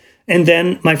with, and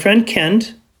then my friend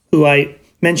Kent, who I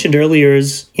mentioned earlier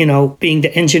as, you know, being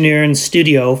the engineer in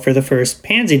studio for the first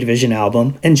Pansy Division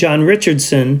album, and John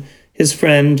Richardson, his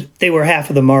friend. They were half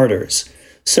of the Martyrs.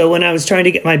 So when I was trying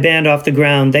to get my band off the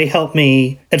ground, they helped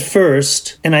me at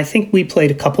first, and I think we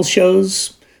played a couple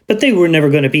shows, but they were never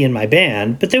going to be in my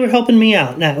band, but they were helping me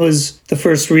out. And that was the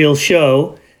first real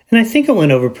show, and I think it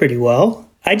went over pretty well.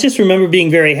 I just remember being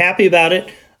very happy about it.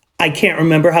 I can't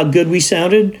remember how good we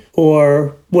sounded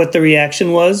or what the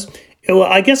reaction was. Well,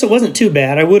 I guess it wasn't too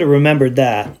bad. I would have remembered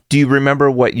that. Do you remember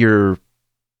what your,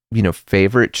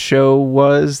 favorite show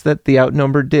was that the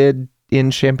Outnumbered did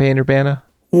in Champaign-Urbana?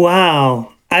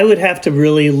 Wow. I would have to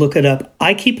really look it up.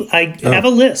 I have a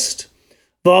list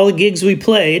of all the gigs we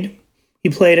played.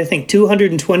 We played, I think,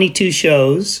 222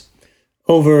 shows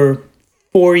over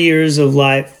 4 years of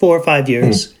life, 4 or 5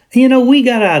 years. And, we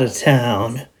got out of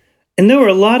town. And there were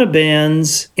a lot of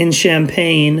bands in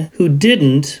Champaign who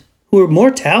were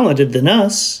more talented than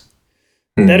us.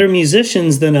 better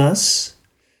musicians than us.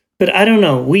 But I don't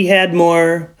know. We had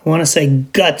more, I want to say,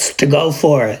 guts to go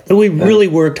for it. We really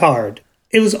worked hard.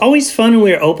 It was always fun when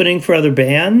we were opening for other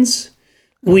bands.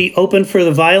 We opened for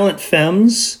the Violent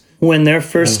Femmes when their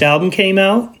first album came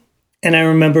out. And I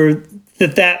remember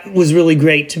that was really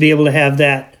great to be able to have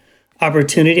that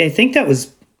opportunity. I think that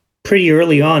was pretty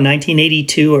early on,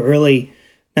 1982 or early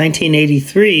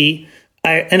 1983.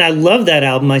 And I love that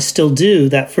album. I still do,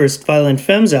 that first Violent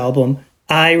Femmes album.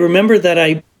 I remember that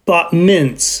I bought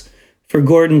mints for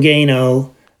Gordon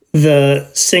Gano, the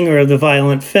singer of the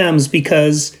Violent Femmes,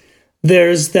 because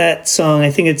there's that song,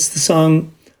 I think it's the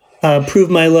song Prove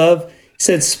My Love. It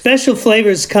said, special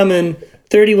flavors coming,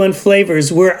 31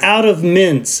 flavors. We're out of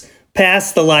mints,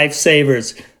 past the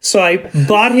lifesavers. So I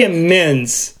bought him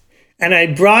mints, and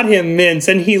I brought him mints,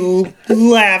 and he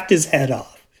laughed his head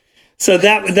off. So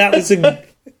that was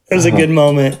a good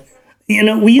moment. You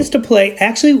know, we used to play,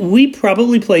 actually, we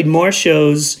probably played more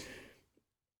shows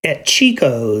at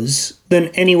Chico's than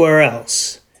anywhere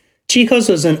else. Chico's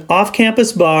was an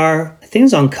off-campus bar, I think it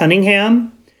was on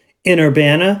Cunningham in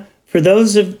Urbana. For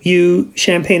those of you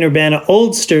Champaign-Urbana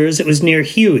oldsters, it was near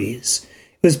Huey's.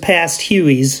 It was past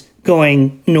Huey's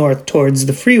going north towards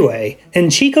the freeway.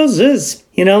 And Chico's is,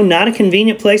 you know, not a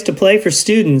convenient place to play for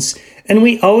students. And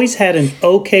we always had an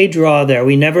okay draw there.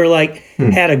 We never,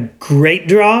 had a great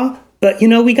draw, but, you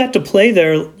know, we got to play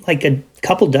there like a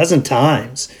couple dozen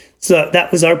times. So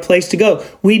that was our place to go.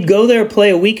 We'd go there, play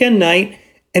a weekend night,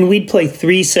 and we'd play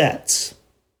 3 sets.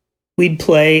 We'd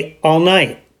play all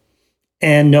night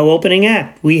and no opening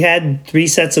act. We had 3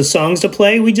 sets of songs to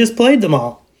play. We just played them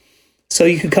all. So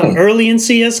you could come early and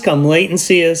see us, come late and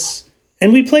see us.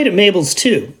 And we played at Mabel's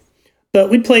too. But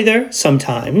we'd play there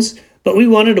sometimes. But we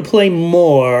wanted to play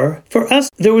more. For us,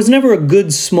 there was never a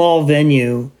good small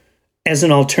venue as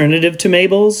an alternative to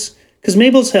Mabel's, because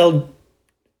Mabel's held,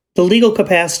 the legal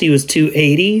capacity was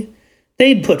 280.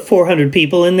 They'd put 400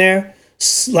 people in there,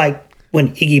 like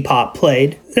when Iggy Pop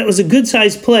played. That was a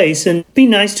good-sized place, and it'd be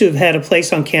nice to have had a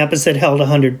place on campus that held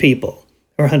 100 people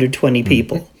or 120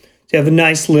 people to have a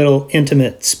nice little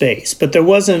intimate space. But there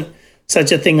wasn't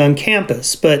such a thing on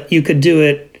campus, but you could do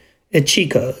it at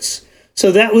Chico's.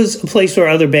 So that was a place where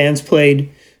other bands played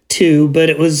too, but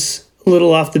it was a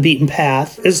little off the beaten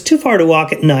path. It was too far to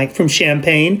walk at night from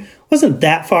Champaign. It wasn't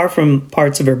that far from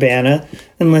parts of Urbana,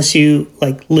 unless you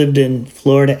lived in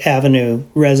Florida Avenue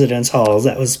residence halls.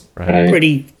 That was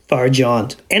pretty far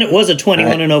jaunt. And it was a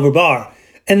 21 and over bar.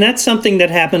 And that's something that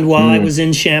happened while I was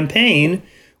in Champaign.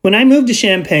 When I moved to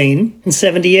Champaign in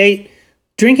 78,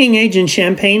 drinking age in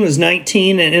Champaign was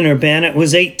 19 and in Urbana it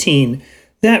was 18.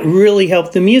 That really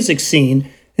helped the music scene.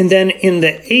 And then in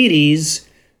the 80s,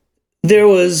 there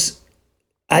was,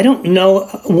 I don't know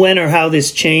when or how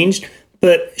this changed,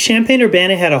 but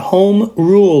Champaign-Urbana had a home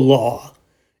rule law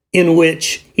in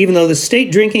which, even though the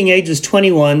state drinking age was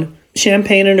 21,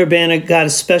 Champaign and Urbana got a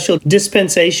special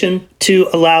dispensation to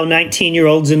allow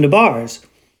 19-year-olds into bars.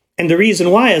 And the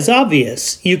reason why is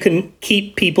obvious. You can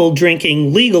keep people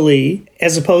drinking legally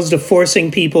as opposed to forcing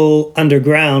people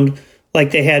underground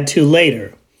like they had to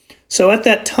later. So at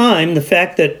that time, the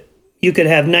fact that you could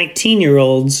have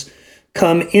 19-year-olds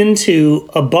come into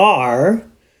a bar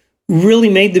really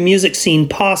made the music scene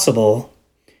possible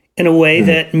in a way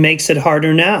that makes it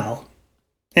harder now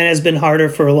and has been harder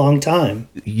for a long time.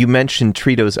 You mentioned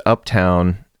Trito's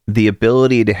Uptown, the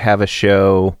ability to have a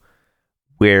show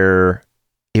where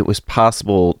it was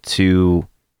possible to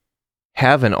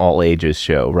have an all-ages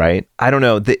show, right? I don't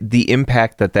know, the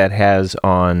impact that has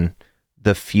on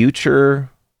the future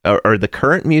or the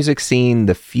current music scene,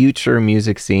 the future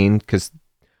music scene, because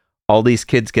all these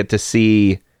kids get to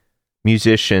see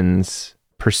musicians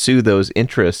pursue those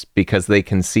interests because they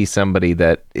can see somebody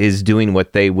that is doing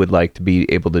what they would like to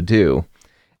be able to do.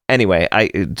 Anyway, I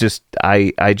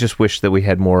just wish that we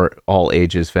had more all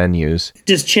ages venues.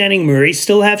 Does Channing Murray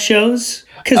still have shows?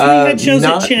 Because we had shows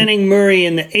at Channing Murray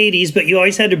in the 80s, but you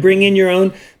always had to bring in your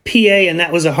own PA, and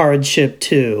that was a hardship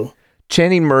too.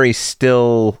 Channing Murray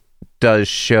still does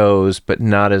shows, but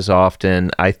not as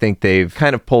often. I think they've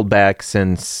kind of pulled back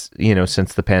since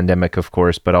the pandemic, of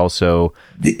course, but also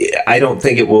I don't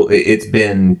think it's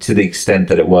been to the extent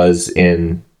that it was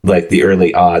in the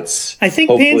early aughts. I think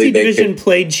Pansy Division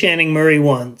played Channing Murray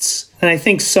once, and I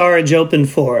think Sarge opened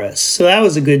for us. So that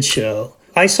was a good show.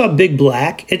 I saw Big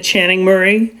Black at Channing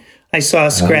Murray. I saw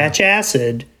Scratch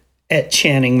Acid at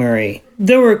Channing Murray.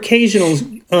 There were occasional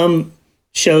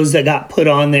shows that got put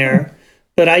on there,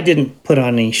 but I didn't put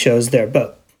on any shows there.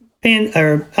 But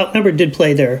Outnumbered did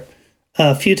play there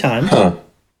a few times.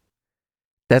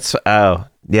 That's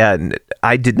yeah.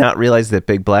 I did not realize that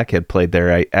Big Black had played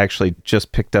there. I actually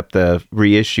just picked up the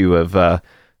reissue of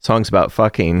Songs About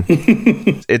Fucking.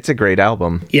 It's a great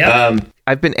album. Yeah.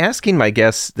 I've been asking my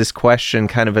guests this question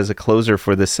kind of as a closer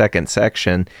for the second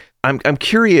section. I'm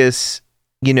curious,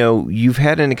 you've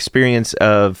had an experience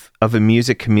of a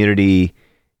music community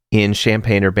in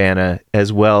Champaign-Urbana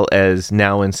as well as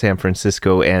now in San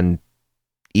Francisco, and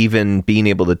even being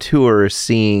able to tour,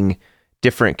 seeing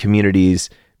different communities,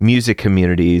 music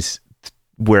communities,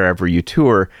 wherever you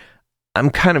tour.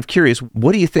 I'm kind of curious,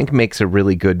 what do you think makes a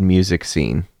really good music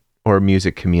scene or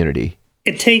music community?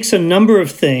 It takes a number of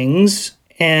things,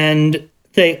 and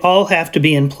they all have to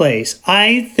be in place.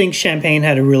 I think Champaign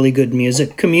had a really good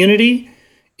music community.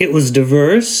 It was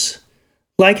diverse.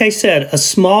 Like I said, a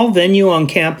small venue on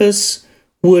campus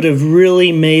would have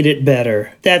really made it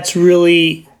better. That's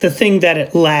really the thing that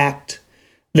it lacked.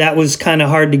 That was kind of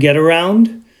hard to get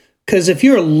around. Because if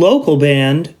you're a local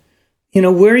band,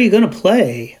 where are you going to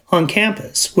play on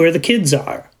campus, where the kids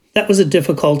are? That was a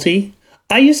difficulty.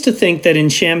 I used to think that in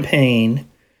Champaign,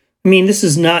 this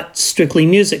is not strictly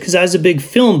music, because I was a big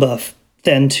film buff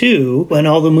then too, when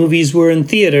all the movies were in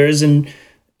theaters and,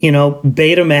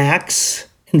 Betamax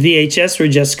and VHS were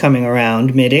just coming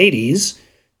around, mid-'80s,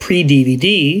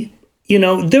 pre-DVD.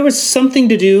 There was something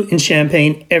to do in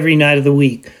Champaign every night of the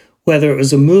week, whether it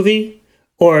was a movie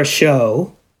or a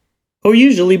show, or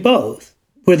usually both,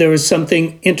 where there was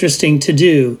something interesting to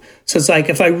do. So it's like,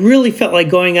 if I really felt like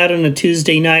going out on a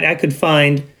Tuesday night, I could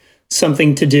find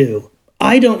something to do.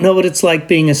 I don't know what it's like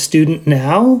being a student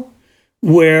now,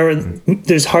 where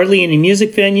there's hardly any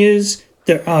music venues.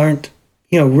 There aren't,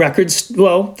 records.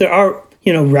 Well, there are,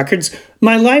 records.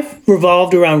 My life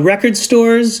revolved around record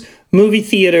stores, movie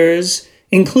theaters,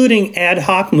 including ad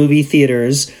hoc movie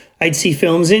theaters. I'd see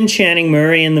films in Channing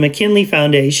Murray and the McKinley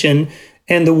Foundation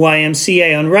and the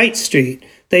YMCA on Wright Street.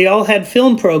 They all had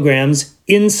film programs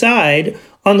inside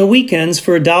on the weekends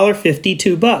for $1.50,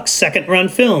 $2, second-run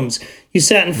films. You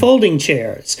sat in folding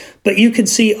chairs, but you could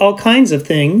see all kinds of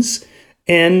things.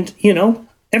 And,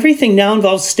 everything now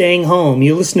involves staying home.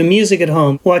 You listen to music at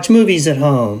home, watch movies at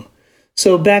home.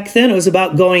 So back then it was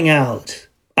about going out.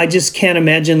 I just can't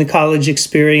imagine the college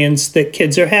experience that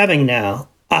kids are having now.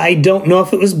 I don't know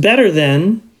if it was better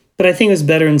then, but I think it was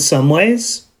better in some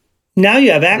ways. Now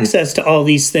you have access to all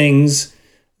these things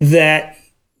that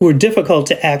were difficult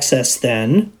to access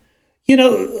then.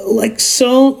 Like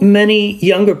so many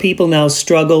younger people now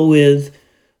struggle with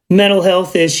mental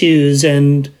health issues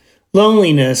and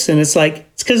loneliness. And it's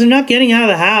because they're not getting out of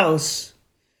the house.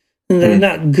 And they're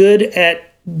not good at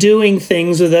doing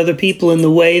things with other people in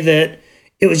the way that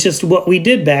it was just what we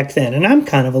did back then. And I'm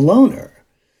kind of a loner.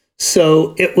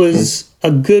 So it was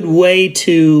a good way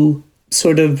to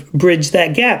sort of bridge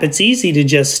that gap. It's easy to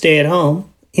just stay at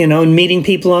home, and meeting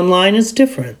people online is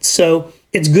different. So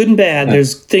it's good and bad.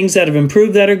 There's things that have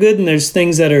improved that are good, and there's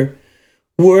things that are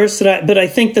worse. But I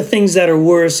think the things that are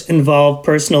worse involve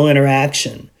personal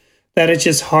interaction, that it's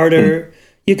just harder.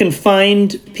 You can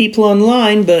find people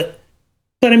online, but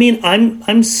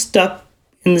I'm stuck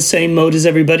in the same mode as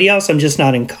everybody else. I'm just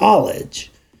not in college.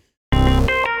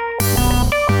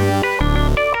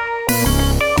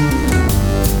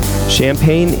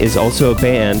 Champaign is Also a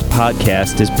Band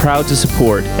podcast is proud to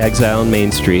support Exile on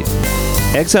Main Street.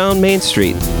 Exile on Main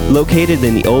Street, located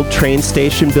in the old train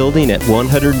station building at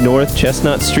 100 North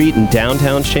Chestnut Street in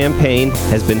downtown Champaign,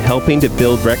 has been helping to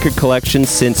build record collections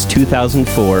since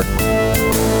 2004.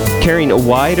 Carrying a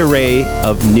wide array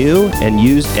of new and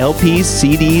used LPs,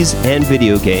 CDs, and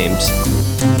video games.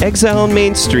 Exile on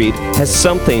Main Street has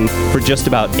something for just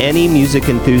about any music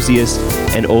enthusiast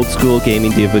and old-school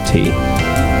gaming devotee.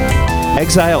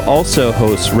 Exile also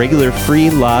hosts regular free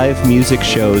live music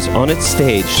shows on its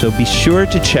stage, so be sure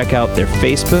to check out their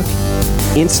Facebook,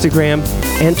 Instagram,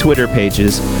 and Twitter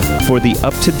pages for the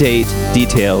up-to-date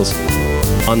details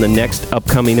on the next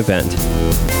upcoming event.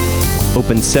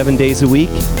 Open 7 days a week,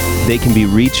 they can be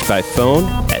reached by phone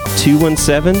at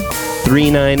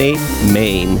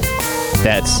 217-398-MAIN.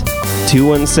 That's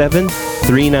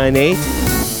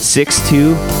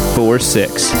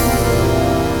 217-398-6246.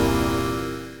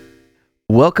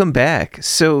 Welcome back.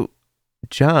 So,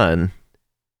 John,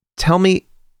 tell me,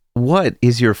 what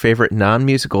is your favorite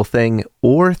non-musical thing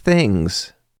or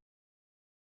things?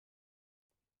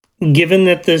 Given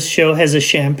that this show has a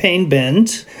Champaign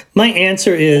bent, my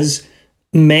answer is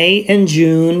May and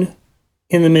June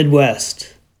in the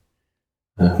Midwest.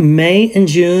 May and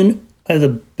June are the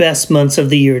best months of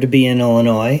the year to be in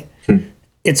Illinois.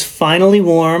 It's finally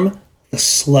warm. The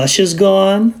slush is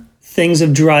gone. Things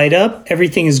have dried up.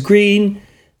 Everything is green.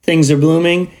 Things are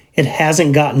blooming. It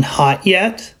hasn't gotten hot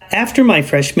yet. After my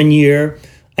freshman year,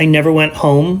 I never went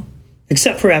home,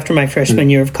 except for after my freshman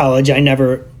year of college. I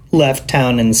never left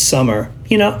town in summer.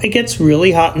 It gets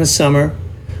really hot in the summer,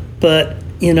 but,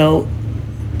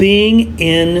 being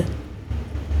in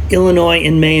Illinois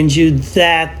in May and June,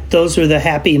 those were the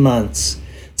happy months.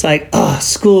 It's like,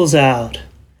 school's out.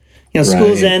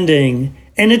 School's ending,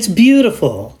 and it's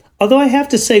beautiful. Although I have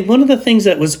to say, one of the things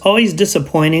that was always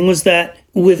disappointing was that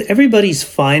with everybody's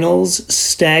finals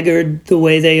staggered the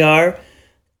way they are,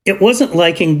 it wasn't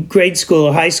like in grade school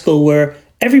or high school where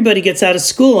everybody gets out of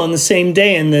school on the same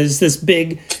day and there's this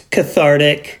big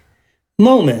cathartic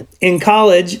moment. In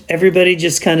college, everybody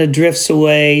just kind of drifts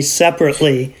away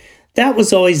separately. That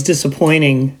was always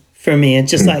disappointing for me.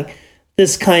 It's just like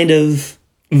this kind of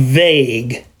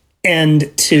vague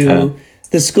end to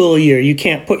the school year. You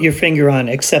can't put your finger on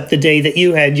it except the day that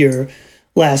you had your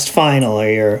last final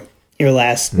or your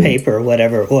last paper,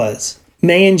 whatever it was.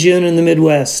 May and June in the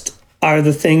Midwest are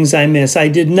the things I miss. I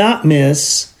did not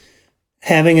miss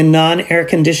having a non-air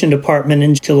conditioned apartment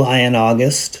in July and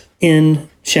August in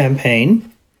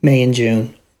Champaign, May and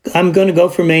June. I'm going to go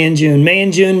for May and June. May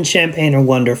and June in Champaign are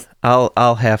wonderful.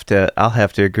 I'll have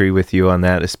to agree with you on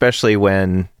that, especially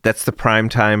when that's the prime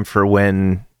time for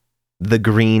when the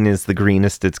green is the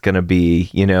greenest it's going to be,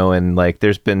 and like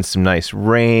there's been some nice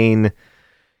rain.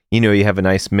 You have a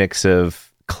nice mix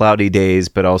of cloudy days,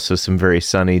 but also some very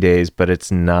sunny days, but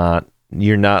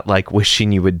you're not like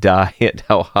wishing you would die at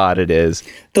how hot it is.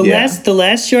 The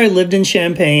last year I lived in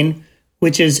Champaign,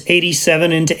 which is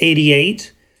 87 into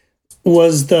 88,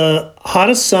 was the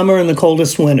hottest summer and the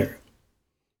coldest winter.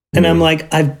 And I'm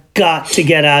like, I've got to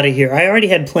get out of here. I already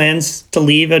had plans to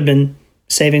leave. I'd been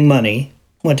saving money,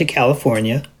 went to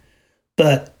California.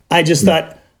 But I just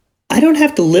thought, I don't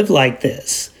have to live like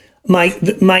this.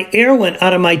 My air went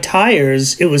out of my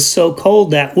tires. It was so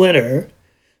cold that winter.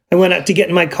 I went out to get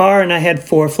in my car and I had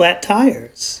 4 flat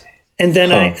tires. And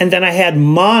then I had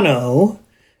mono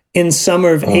in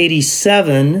summer of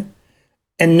 87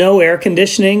 and no air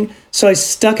conditioning. So I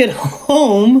stuck at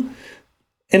home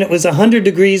and it was 100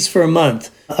 degrees for a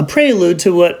month. A prelude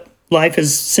to what life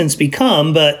has since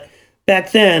become. But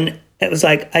back then it was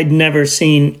like I'd never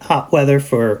seen hot weather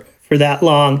for that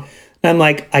long. And I'm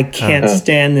like, I can't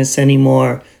stand this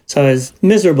anymore. So I was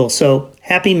miserable. So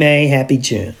happy May, happy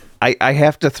June. I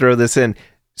have to throw this in.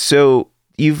 So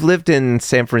you've lived in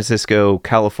San Francisco,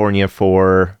 California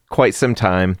for quite some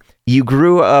time. You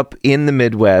grew up in the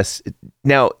Midwest.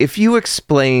 Now, if you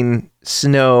explain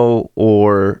snow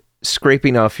or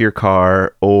scraping off your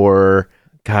car or,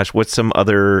 what's some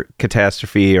other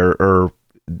catastrophe or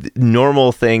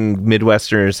normal thing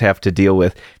Midwesterners have to deal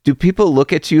with, do people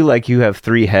look at you like you have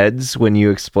 3 heads when you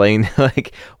explain,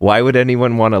 like, why would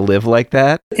anyone want to live like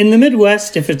that? In the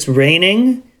Midwest, if it's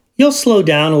raining, you'll slow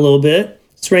down a little bit.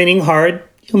 It's raining hard,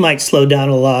 you might slow down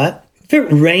a lot. If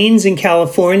it rains in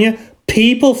California,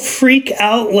 people freak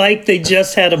out like they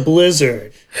just had a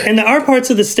blizzard. And there are parts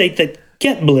of the state that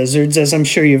get blizzards, as I'm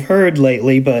sure you've heard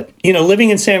lately. But, living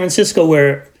in San Francisco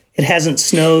where it hasn't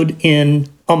snowed in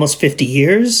almost 50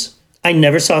 years, I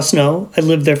never saw snow. I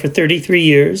lived there for 33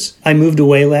 years. I moved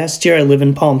away last year. I live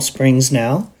in Palm Springs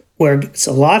now, where it's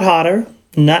a lot hotter,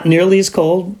 not nearly as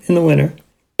cold in the winter.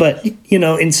 But,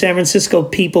 in San Francisco,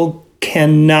 people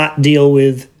cannot deal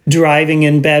with driving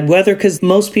in bad weather because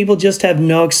most people just have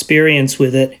no experience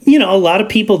with it. A lot of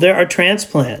people there are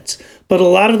transplants, but a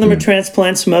lot of them are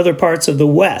transplants from other parts of the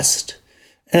West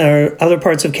or other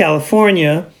parts of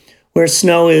California where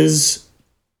snow is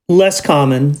less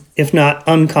common, if not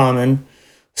uncommon.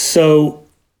 So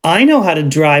I know how to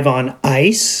drive on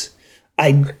ice.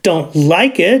 I don't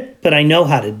like it, but I know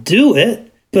how to do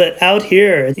it. But out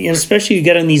here, especially you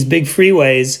get on these big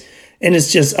freeways, and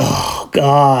it's just, oh,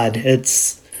 God,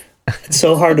 it's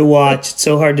so hard to watch. It's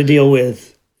so hard to deal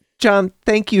with. John,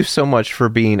 thank you so much for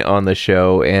being on the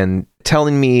show and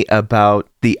telling me about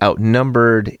the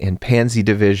Outnumbered and Pansy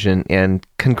Division, and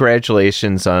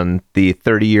congratulations on the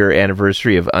 30-year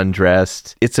anniversary of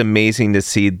Undressed. It's amazing to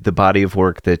see the body of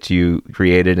work that you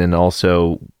created and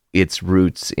also its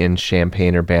roots in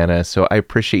Champaign-Urbana. So I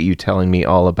appreciate you telling me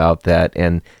all about that,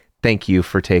 and thank you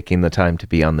for taking the time to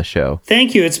be on the show.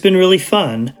 Thank you. It's been really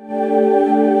fun.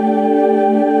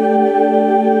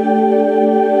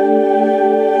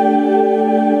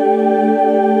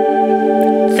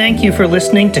 Thank you for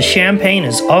listening to Champaign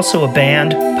is Also a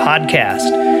Band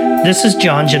podcast. This is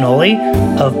John Ginoli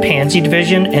of Pansy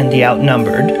Division and the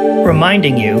Outnumbered,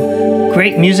 reminding you,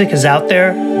 great music is out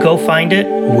there. Go find it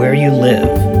where you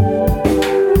live.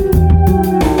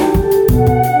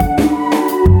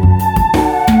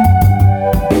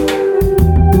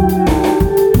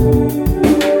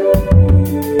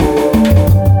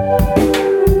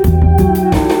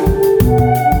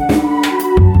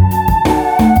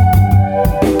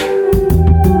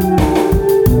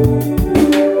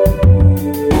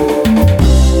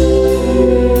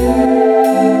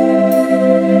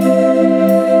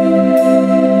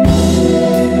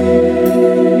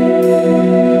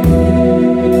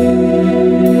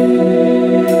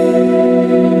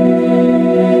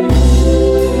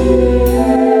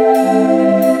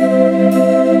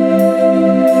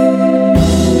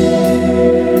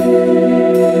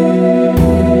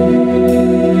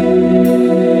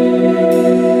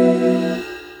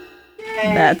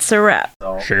 It's a wrap.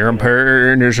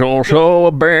 Champagne is also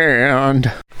a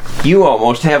band. You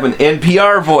almost have an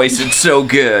NPR voice. It's so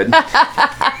good.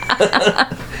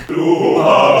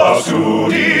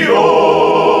 Studio.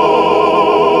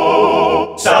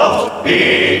 Sounds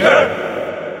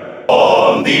bigger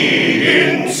on the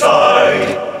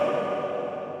inside.